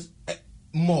 $2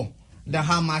 more than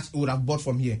how much it would have bought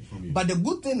from here. But the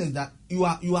good thing is that you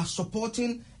are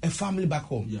supporting a family back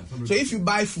home. Yeah, so if you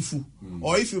buy fufu,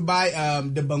 or if you buy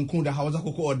the bankun, the hausa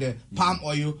cocoa, or the palm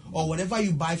oil, or whatever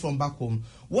you buy from back home,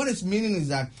 what it's meaning is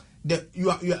that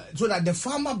so that the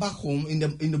farmer back home in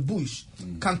the bush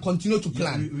can continue to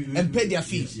plant and pay their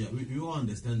fees. Yeah, we all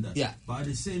understand that. Yeah. But at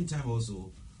the same time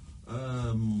also,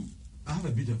 I have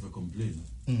a bit of a complaint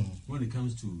when it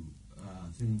comes to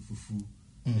fufu.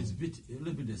 It's a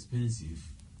little bit expensive.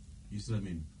 You see what I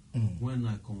mean? When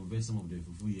I convert some of the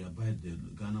fufu, I buy the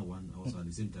Ghana one. Also at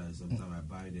the same time, sometimes I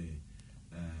buy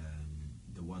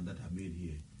the one that I made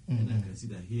here, and I can see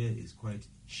that here is quite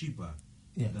cheaper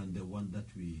than the one that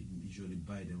we usually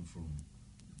buy them from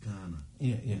Ghana.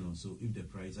 You know, so if the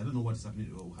price, I don't know what's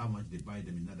happening or how much they buy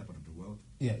them in other part of the world.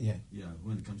 Yeah,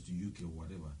 when it comes to UK or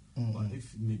whatever. But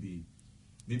if maybe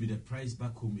maybe the price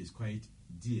back home is quite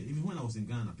dear. Even when I was in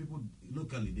Ghana, people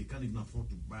locally, they can't even afford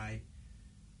to buy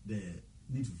the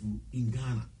need fufu in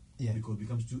Ghana because it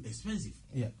becomes too expensive.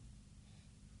 Yeah.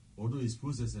 Although it's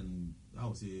processed and I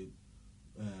would say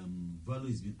value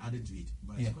is being added to it,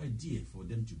 but it's quite dear for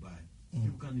them to buy.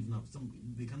 People can't even have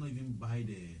they cannot even buy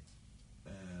the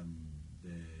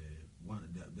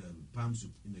palm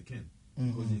soup in the can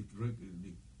because they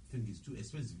think it's too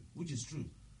expensive, which is true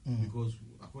because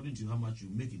according to how much you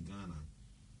make in Ghana,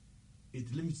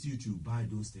 it limits you to buy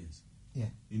those things. Yeah,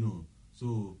 you know,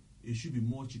 so it should be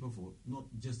more cheaper for not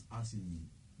just us in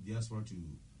diaspora to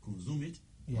consume it,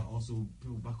 but also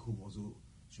people back home also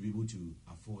should be able to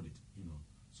afford it. You know,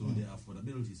 so the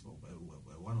affordability is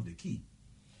one of the key.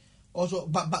 Also,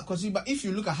 but if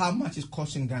you look at how much it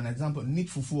costs in Ghana, example, neat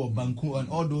fufu or banku and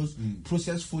all those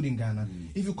processed food in Ghana,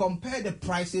 if you compare the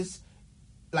prices,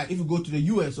 like if you go to the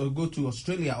US or go to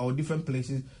Australia or different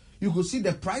places, you could see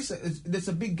the price. There's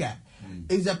a big gap.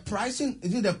 Is the pricing?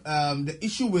 Is it the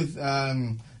issue with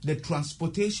the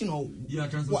transportation or? Yeah,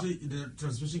 the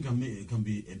transportation can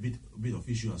be a bit of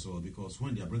issue as well because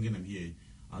when they are bringing them here,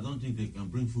 I don't think they can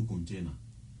bring full container.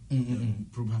 They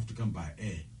probably have to come by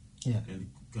air. Yeah, and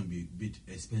it can be a bit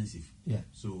expensive. Yeah.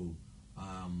 So,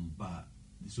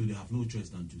 so they have no choice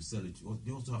than to sell it.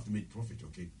 They also have to make profit.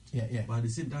 Okay. Yeah, yeah. But at the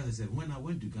same time, as I said, when I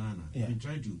went to Ghana, I've been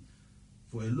trying to,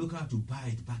 for a local to buy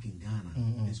it back in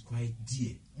Ghana, it's quite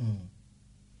dear.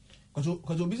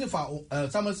 Because you'll be for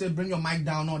someone say bring your mic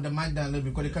down or the mic down a little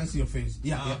bit because they can't see your face.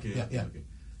 Yeah, okay.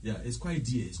 Yeah, it's quite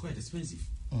dear. It's quite expensive.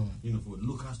 You know, for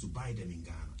locals to buy them in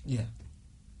Ghana. Yeah.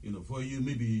 You know, for you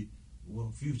maybe.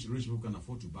 Well, few rich people can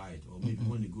afford to buy it, or maybe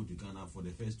when you go to Ghana for the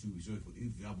first 2 weeks, so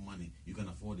if you have money, you can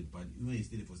afford it. But when you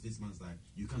stay there for 6 months, time,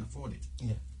 you can't afford it.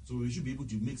 Yeah. So you should be able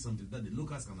to make something that the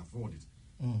locals can afford it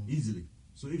easily.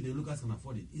 So if the locals can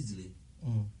afford it easily,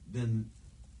 then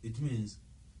it means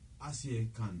us here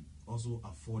can also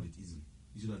afford it easily.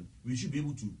 You see that we should be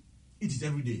able to eat it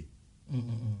every day.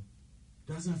 It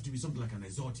doesn't have to be something like an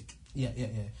exotic. Yeah.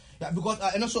 Because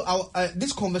and also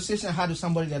this conversation I had with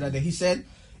somebody the other day, he said,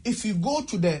 if you go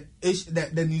to the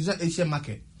New Zealand Asian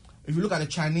market, if you look at the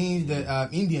Chinese, the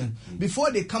Indian, before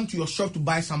they come to your shop to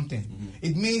buy something,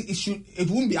 it means it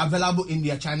won't be available in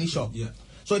their Chinese shop. Yeah.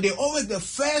 So they always the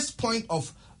first point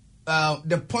of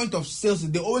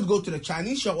sales. They always go to the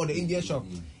Chinese shop or the Indian shop.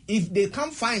 If they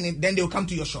can't find it, then they'll come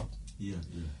to your shop. Yeah.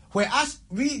 Whereas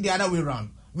we the other way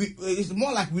around. It's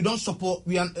more like we don't support.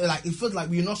 We are like it feels like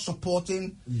we're not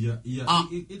supporting. Yeah.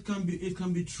 It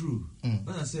can be true.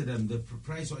 As I said, the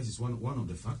price wise is one of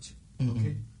the factors.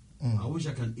 Okay. I wish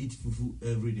I can eat fufu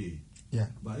every day. Yeah.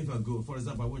 But if I go, for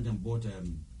example, I went and bought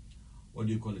what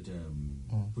do you call it?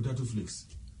 Potato flakes.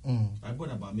 I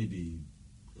bought about maybe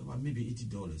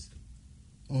 $80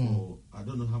 for I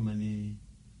don't know how many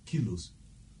kilos.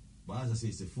 But as I say,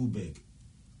 it's a full bag.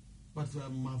 But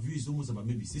my view is almost about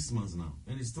maybe 6 months now,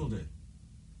 and it's still there.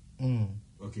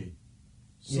 Okay.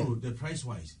 So the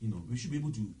price-wise, you know, we should be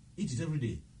able to eat it every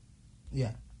day.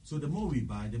 Yeah. So the more we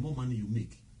buy, the more money you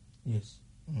make. Yes.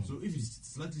 So if it's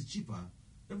slightly cheaper,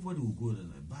 everybody will go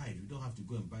and buy it. You don't have to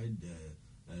go and buy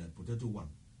the potato one.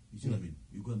 You see what I mean?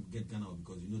 You go and get Ghana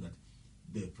because you know that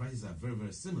the prices are very,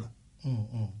 very similar.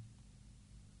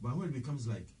 But when it becomes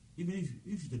like, even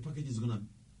if the package is going to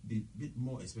be a bit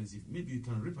more expensive, maybe you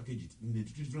can repackage it in a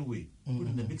different way. Put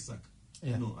it in a big sack.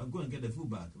 Yeah. You know, I go and get the full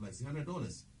bag, like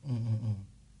 $600.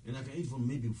 And I can eat for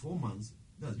maybe 4 months.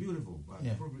 That's beautiful. But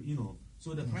probably, you know,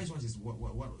 so the price wise is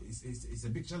it's a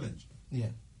big challenge.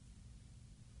 Yeah.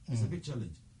 It's a big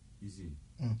challenge, you see.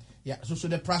 Yeah, so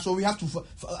the price. So we have to.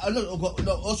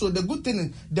 Also, the good thing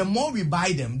is, the more we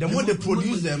buy them, the more they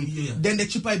produce them, then the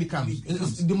cheaper it becomes.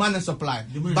 It's demand and supply.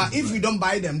 But if we don't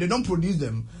buy them, they don't produce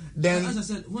them. Then, as I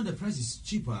said, when the price is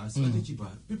cheaper, slightly cheaper,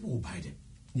 people will buy them.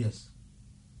 Yes.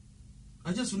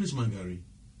 I just finished my Gary.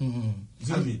 You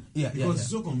see what I mean? Yeah. Because it's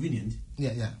so convenient.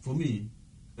 Yeah. For me.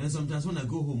 And sometimes when I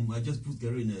go home, I just put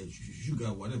Gary in sugar,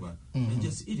 whatever, and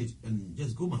just eat it and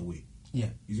just go my way. Yeah.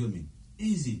 You see what I mean?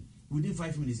 Easy. Within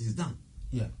 5 minutes, it's done.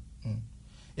 Yeah.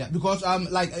 Yeah, because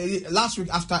last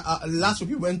week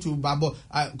we went to Babo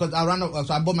because I ran up,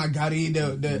 so I bought my Gary,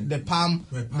 the palm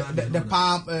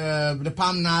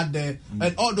nut,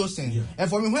 and all those things. Yeah. And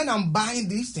for me, when I'm buying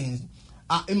these things,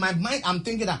 in my mind, I'm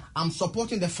thinking that I'm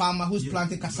supporting the farmer who's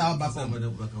planting cassava back home.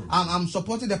 I'm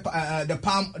supporting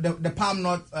the palm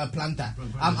nut planter.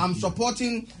 I'm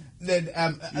supporting the.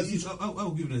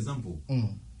 I'll give you an example.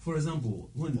 For example,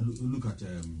 when you look at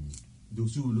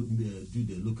those who do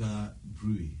the local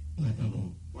brewery, like,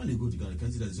 when they go to Ghana, you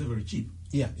can see that it's very, very cheap.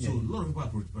 Yeah. So a lot of people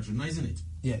are patronizing it.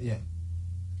 Yeah.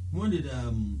 When did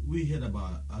we heard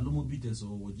about Alomo bitters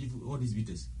or all these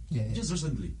bitters? Just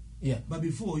recently. But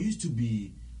before, it used to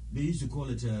be, they used to call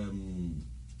it,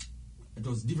 it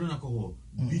was different alcohol,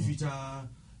 Beefeater,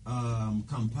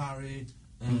 Campari,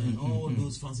 and all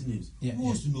those fancy names. Who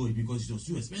wants to know it because it was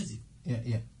too expensive?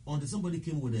 Until somebody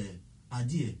came with an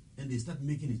idea and they start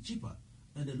making it cheaper,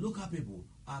 and the local people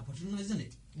are patronizing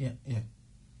it.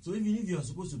 So even if you are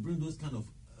supposed to bring those kind of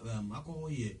alcohol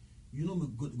here, you're not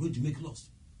going to make loss.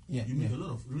 You make a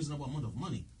lot of reasonable amount of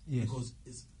money because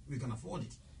we can afford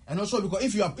it. And also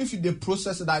because if they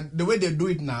process it like the way they do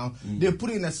it now, they put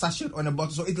it in a sachet on a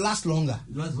bottle, so it lasts longer.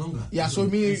 It lasts longer. So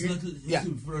me,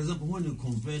 for example, when you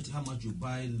convert how much you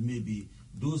buy, maybe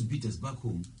those bitters back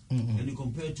home, and you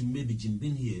compare it to maybe Jim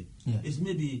Beam here, it's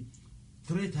maybe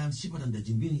 3 times cheaper than the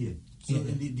Jim Beam here. So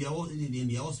they are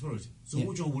all spirit. So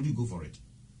which one would you go for it?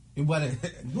 You bought a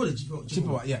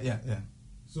cheaper one.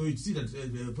 So you see that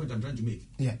the point I'm trying to make.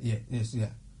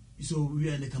 So we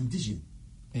are in a competition.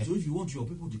 So if you want your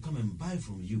people to come and buy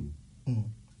from you,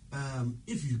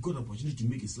 if you've got an opportunity to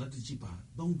make it slightly cheaper,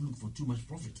 don't look for too much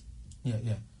profit.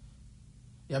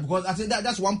 Because I think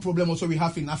that's one problem also we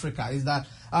have in Africa is that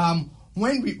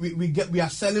when we are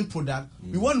selling product,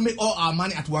 we want to make all our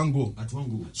money at one go.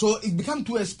 So it becomes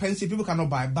too expensive, people cannot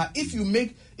buy. But if you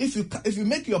make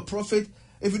your profit,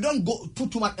 if you don't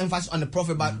put too much emphasis on the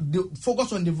profit, but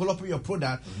focus on developing your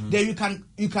product, then you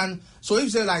can. So if you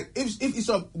say like if it's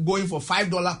going for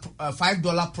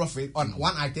 $5 profit on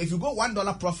one item, if you go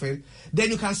 $1 profit,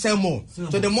 then you can sell more. So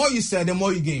the more you sell, the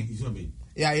more you gain. You see what I mean?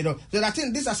 So I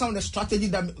think these are some of the strategies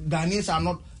that Ghanaians are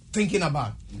not thinking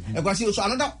about.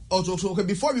 So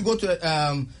before we go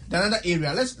to another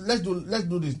area, let's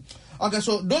do this. Okay,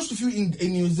 so those of you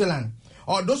in New Zealand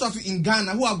or those of you in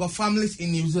Ghana who have got families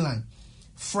in New Zealand,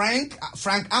 Frank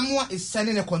Amwa is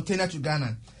sending a container to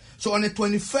Ghana. So on the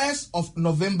 21st of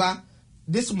November,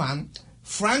 this month,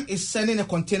 Frank is sending a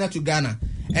container to Ghana,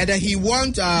 and he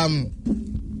wants.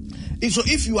 So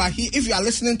if you are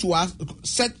listening to us,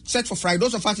 search for Frank.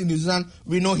 Those of us in New Zealand,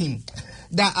 we know him.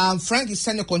 That Frank is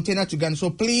sending a container to Ghana. So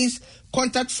please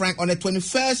contact Frank on the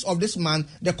 21st of this month.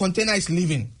 The container is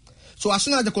leaving. So as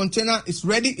soon as the container is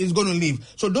ready, it's going to leave.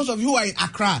 So those of you who are in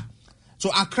Accra. So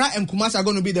Accra and Kumasi are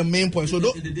going to be the main point. So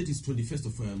the date is 21st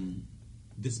of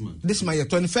this month. This month,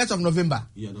 21st of November.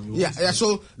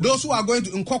 So those who are going to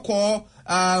Nkoko,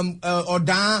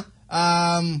 Odan,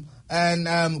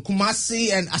 and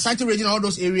Kumasi and Ashanti region, all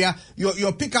those areas,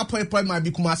 your pickup point might be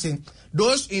Kumasi.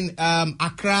 Those in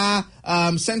Accra,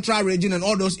 Central region and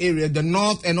all those areas, the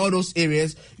north and all those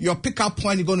areas, your pickup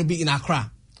point is going to be in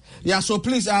Accra. So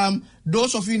please,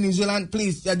 those of you in New Zealand,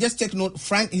 please just take note.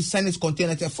 Frank is sending his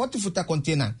container. It's a 40-footer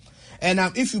container, and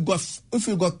if you got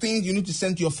things you need to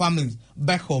send to your family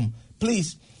back home,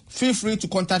 please feel free to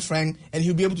contact Frank, and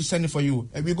he'll be able to send it for you.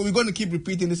 And we're going to keep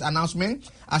repeating this announcement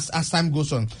as time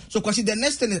goes on. So, because the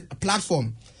next thing is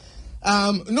platform.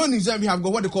 New Zealand, we have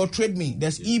got what they call Trade Me.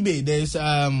 There's eBay. There's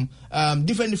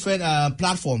different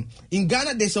platform. In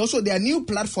Ghana, there are new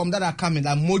platforms that are coming,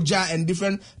 like Moja and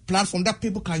different platforms that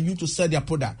people can use to sell their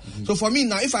product. So for me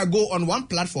now, if I go on one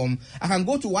platform, I can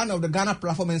go to one of the Ghana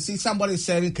platform and see somebody is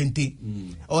selling kente,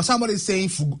 or somebody is saying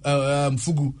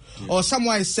fugu, or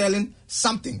someone is selling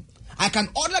something. I can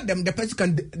order them. The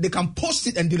person can post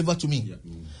it and deliver to me.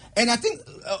 And I think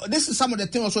this is some of the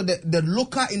things also that the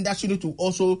local industry need to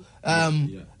also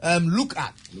look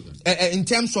at in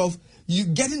terms of you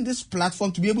getting this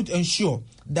platform to be able to ensure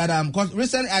that because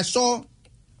recently I saw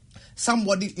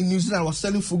somebody in New Zealand was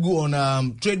selling fugu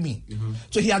on Trade Me.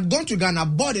 So he had gone to Ghana,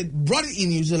 brought it in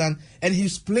New Zealand, and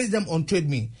he's placed them on Trade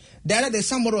Me. The other day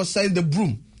somebody was selling the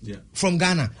broom from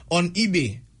Ghana on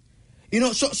eBay.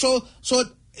 So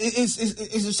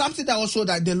it's something that also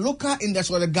that the local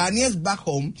industry or the Ghanaians back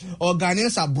home or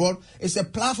Ghanaians abroad, it's a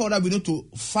platform that we need to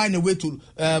find a way to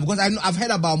because I've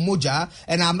heard about Moja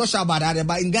and I'm not sure about that,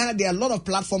 but in Ghana there are a lot of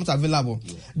platforms available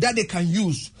that they can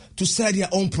use to sell their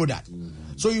own product.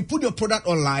 So you put your product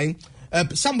online,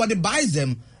 somebody buys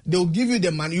them, they'll give you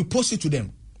the money, you post it to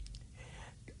them,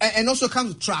 and also comes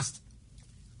with trust.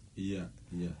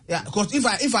 Because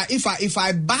if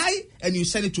I buy and you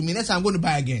send it to me, next time I'm going to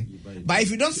buy again. But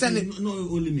if you don't send it, not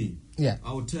only me.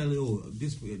 I will tell you,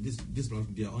 this platform,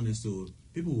 they are honest. So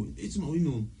people, it's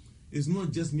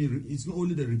not just me. It's not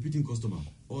only the repeating customer,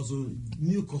 also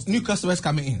new customers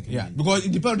coming in. Because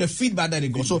it depends on the feedback that they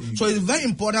go. So it's very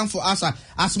important for us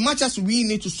as much as we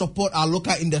need to support our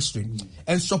local industry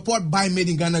and support buy made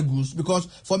in Ghana goods. Because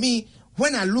for me,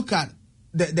 when I look at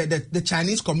the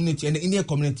Chinese community and the Indian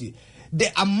community, the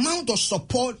amount of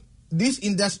support this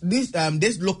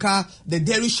local, the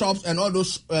dairy shops and all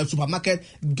those supermarkets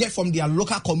get from their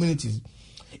local communities.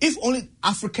 If only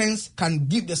Africans can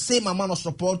give the same amount of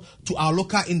support to our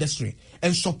local industry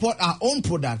and support our own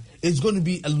product, it's going to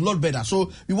be a lot better.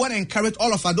 So we want to encourage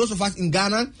all of us, those of us in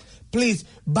Ghana, please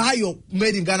buy your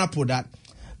made in Ghana product.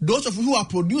 Those of you who are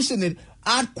producing it,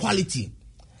 add quality.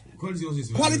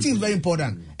 Quality is very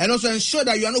important. And also ensure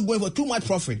that you are not going for too much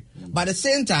profit. But at the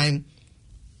same time,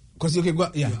 because you can go,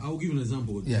 I'll give you an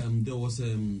example. Yeah. There was,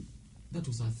 that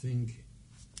was, I think,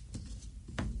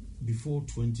 before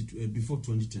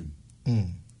 2010.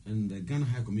 And the Ghana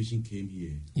High Commission came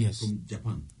here from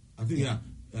Japan. I think,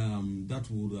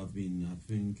 that would have been, I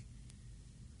think,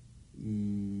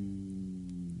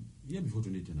 before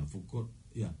 2010. I forgot.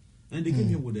 Yeah. And they came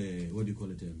here with a, what do you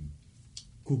call it,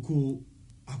 cocoa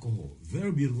alcohol.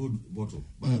 Very beautiful bottle.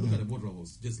 But I look at the bottle, I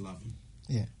was just laughing.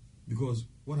 Yeah. Because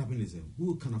what happened is,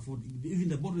 who can afford, even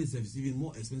the bottle itself is even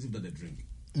more expensive than the drink.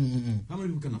 How many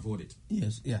people can afford it?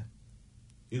 Yes, yeah.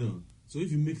 You know, so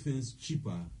if you make things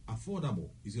cheaper, affordable,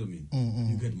 you see what I mean?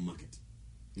 You get market.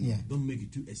 You know, don't make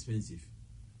it too expensive.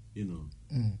 You know,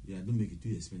 don't make it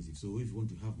too expensive. So if you want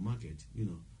to have market, you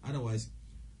know, otherwise,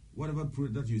 whatever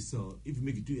product that you sell, if you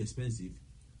make it too expensive,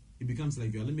 it becomes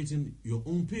like you are limiting your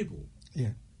own people.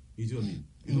 Yeah, you see what I mean?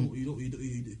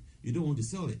 You don't want to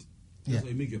sell it. That's why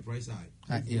you make your price high.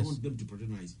 If you want them to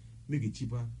patronize, make it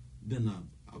cheaper. Then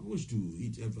I wish to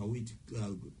eat. If I eat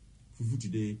fufu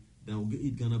today, then I will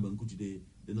eat Ghana Banku today.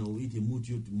 Then I will eat a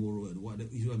mutio tomorrow, and whatever.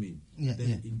 You see what I mean?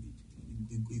 Then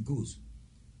it goes.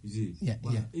 You see?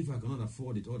 But if I cannot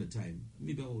afford it all the time,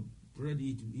 maybe I would rather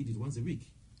eat it once a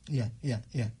week. Yeah.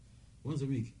 Once a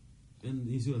week, and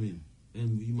you see what I mean.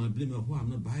 And you might blame me, why I'm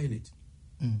not buying it.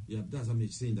 Yeah, that's what I'm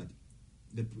saying, that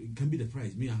it can be the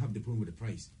price. Me, I have the problem with the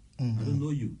price. I don't know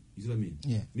you. You see what I mean?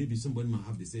 Yeah. Maybe somebody might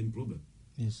have the same problem.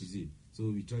 Yes. You see? So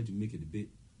we try to make it a bit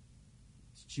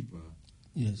cheaper.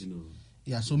 Yes. You know.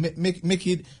 Yeah. So make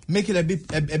it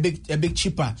a bit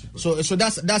cheaper. So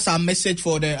that's our message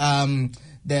for the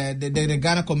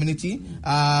Ghana community.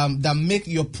 That make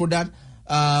your product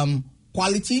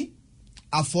quality,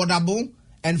 affordable,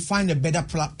 and find a better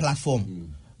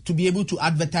platform to be able to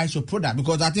advertise your product.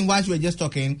 Because I think whilst we were just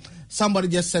talking, somebody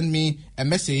just sent me a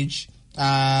message. He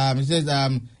says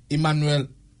Emmanuel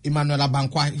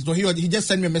Abankwa. So he just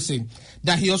sent me a message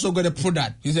that he also got a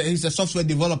product. He's a software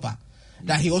developer.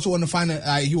 That he also want to find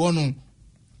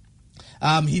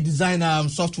he designed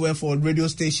software for radio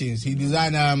stations. He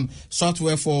designed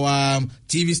software for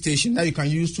TV stations that you can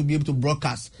use to be able to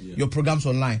broadcast your programs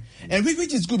online. And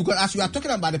which is good, because as we are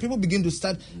talking about it, people begin to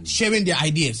start sharing their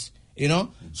ideas. You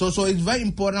know, so it's very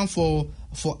important for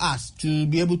us to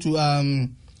be able to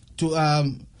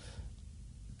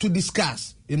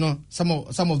discuss. You know, some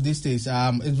of these things.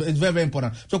 It's very, very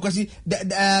important. So, because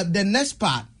the next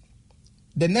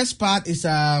part is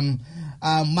Martin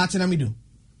Amido.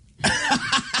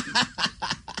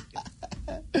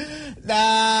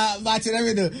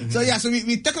 So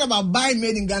we talking about buying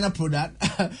made in Ghana product.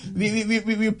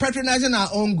 we patronizing our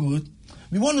own goods.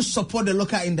 We want to support the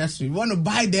local industry. We want to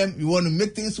buy them. We want to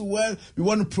make things well. We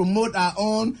want to promote our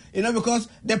own. You know, because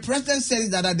the president said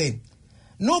it the other day.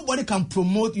 Nobody can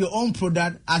promote your own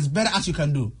product as better as you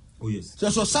can do. Oh yes.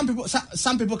 So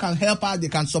some people can help us, they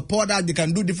can support us, they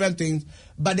can do different things,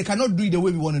 but they cannot do it the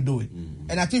way we want to do it.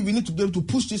 And I think we need to be able to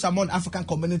push this among the African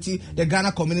community, the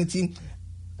Ghana community,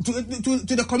 to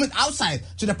the community outside,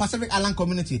 to the Pacific Island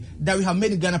community, that we have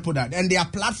made a Ghana product, and there are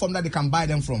platforms that they can buy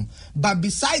them from. But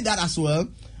beside that as well,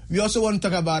 we also want to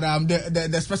talk about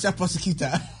the special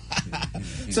prosecutor.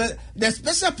 So the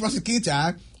special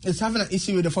prosecutor is having an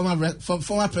issue with the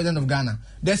former president of Ghana.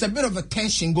 There's a bit of a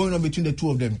tension going on between the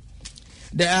two of them.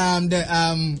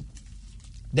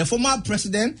 The former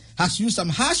president has used some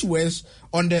harsh words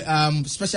on the special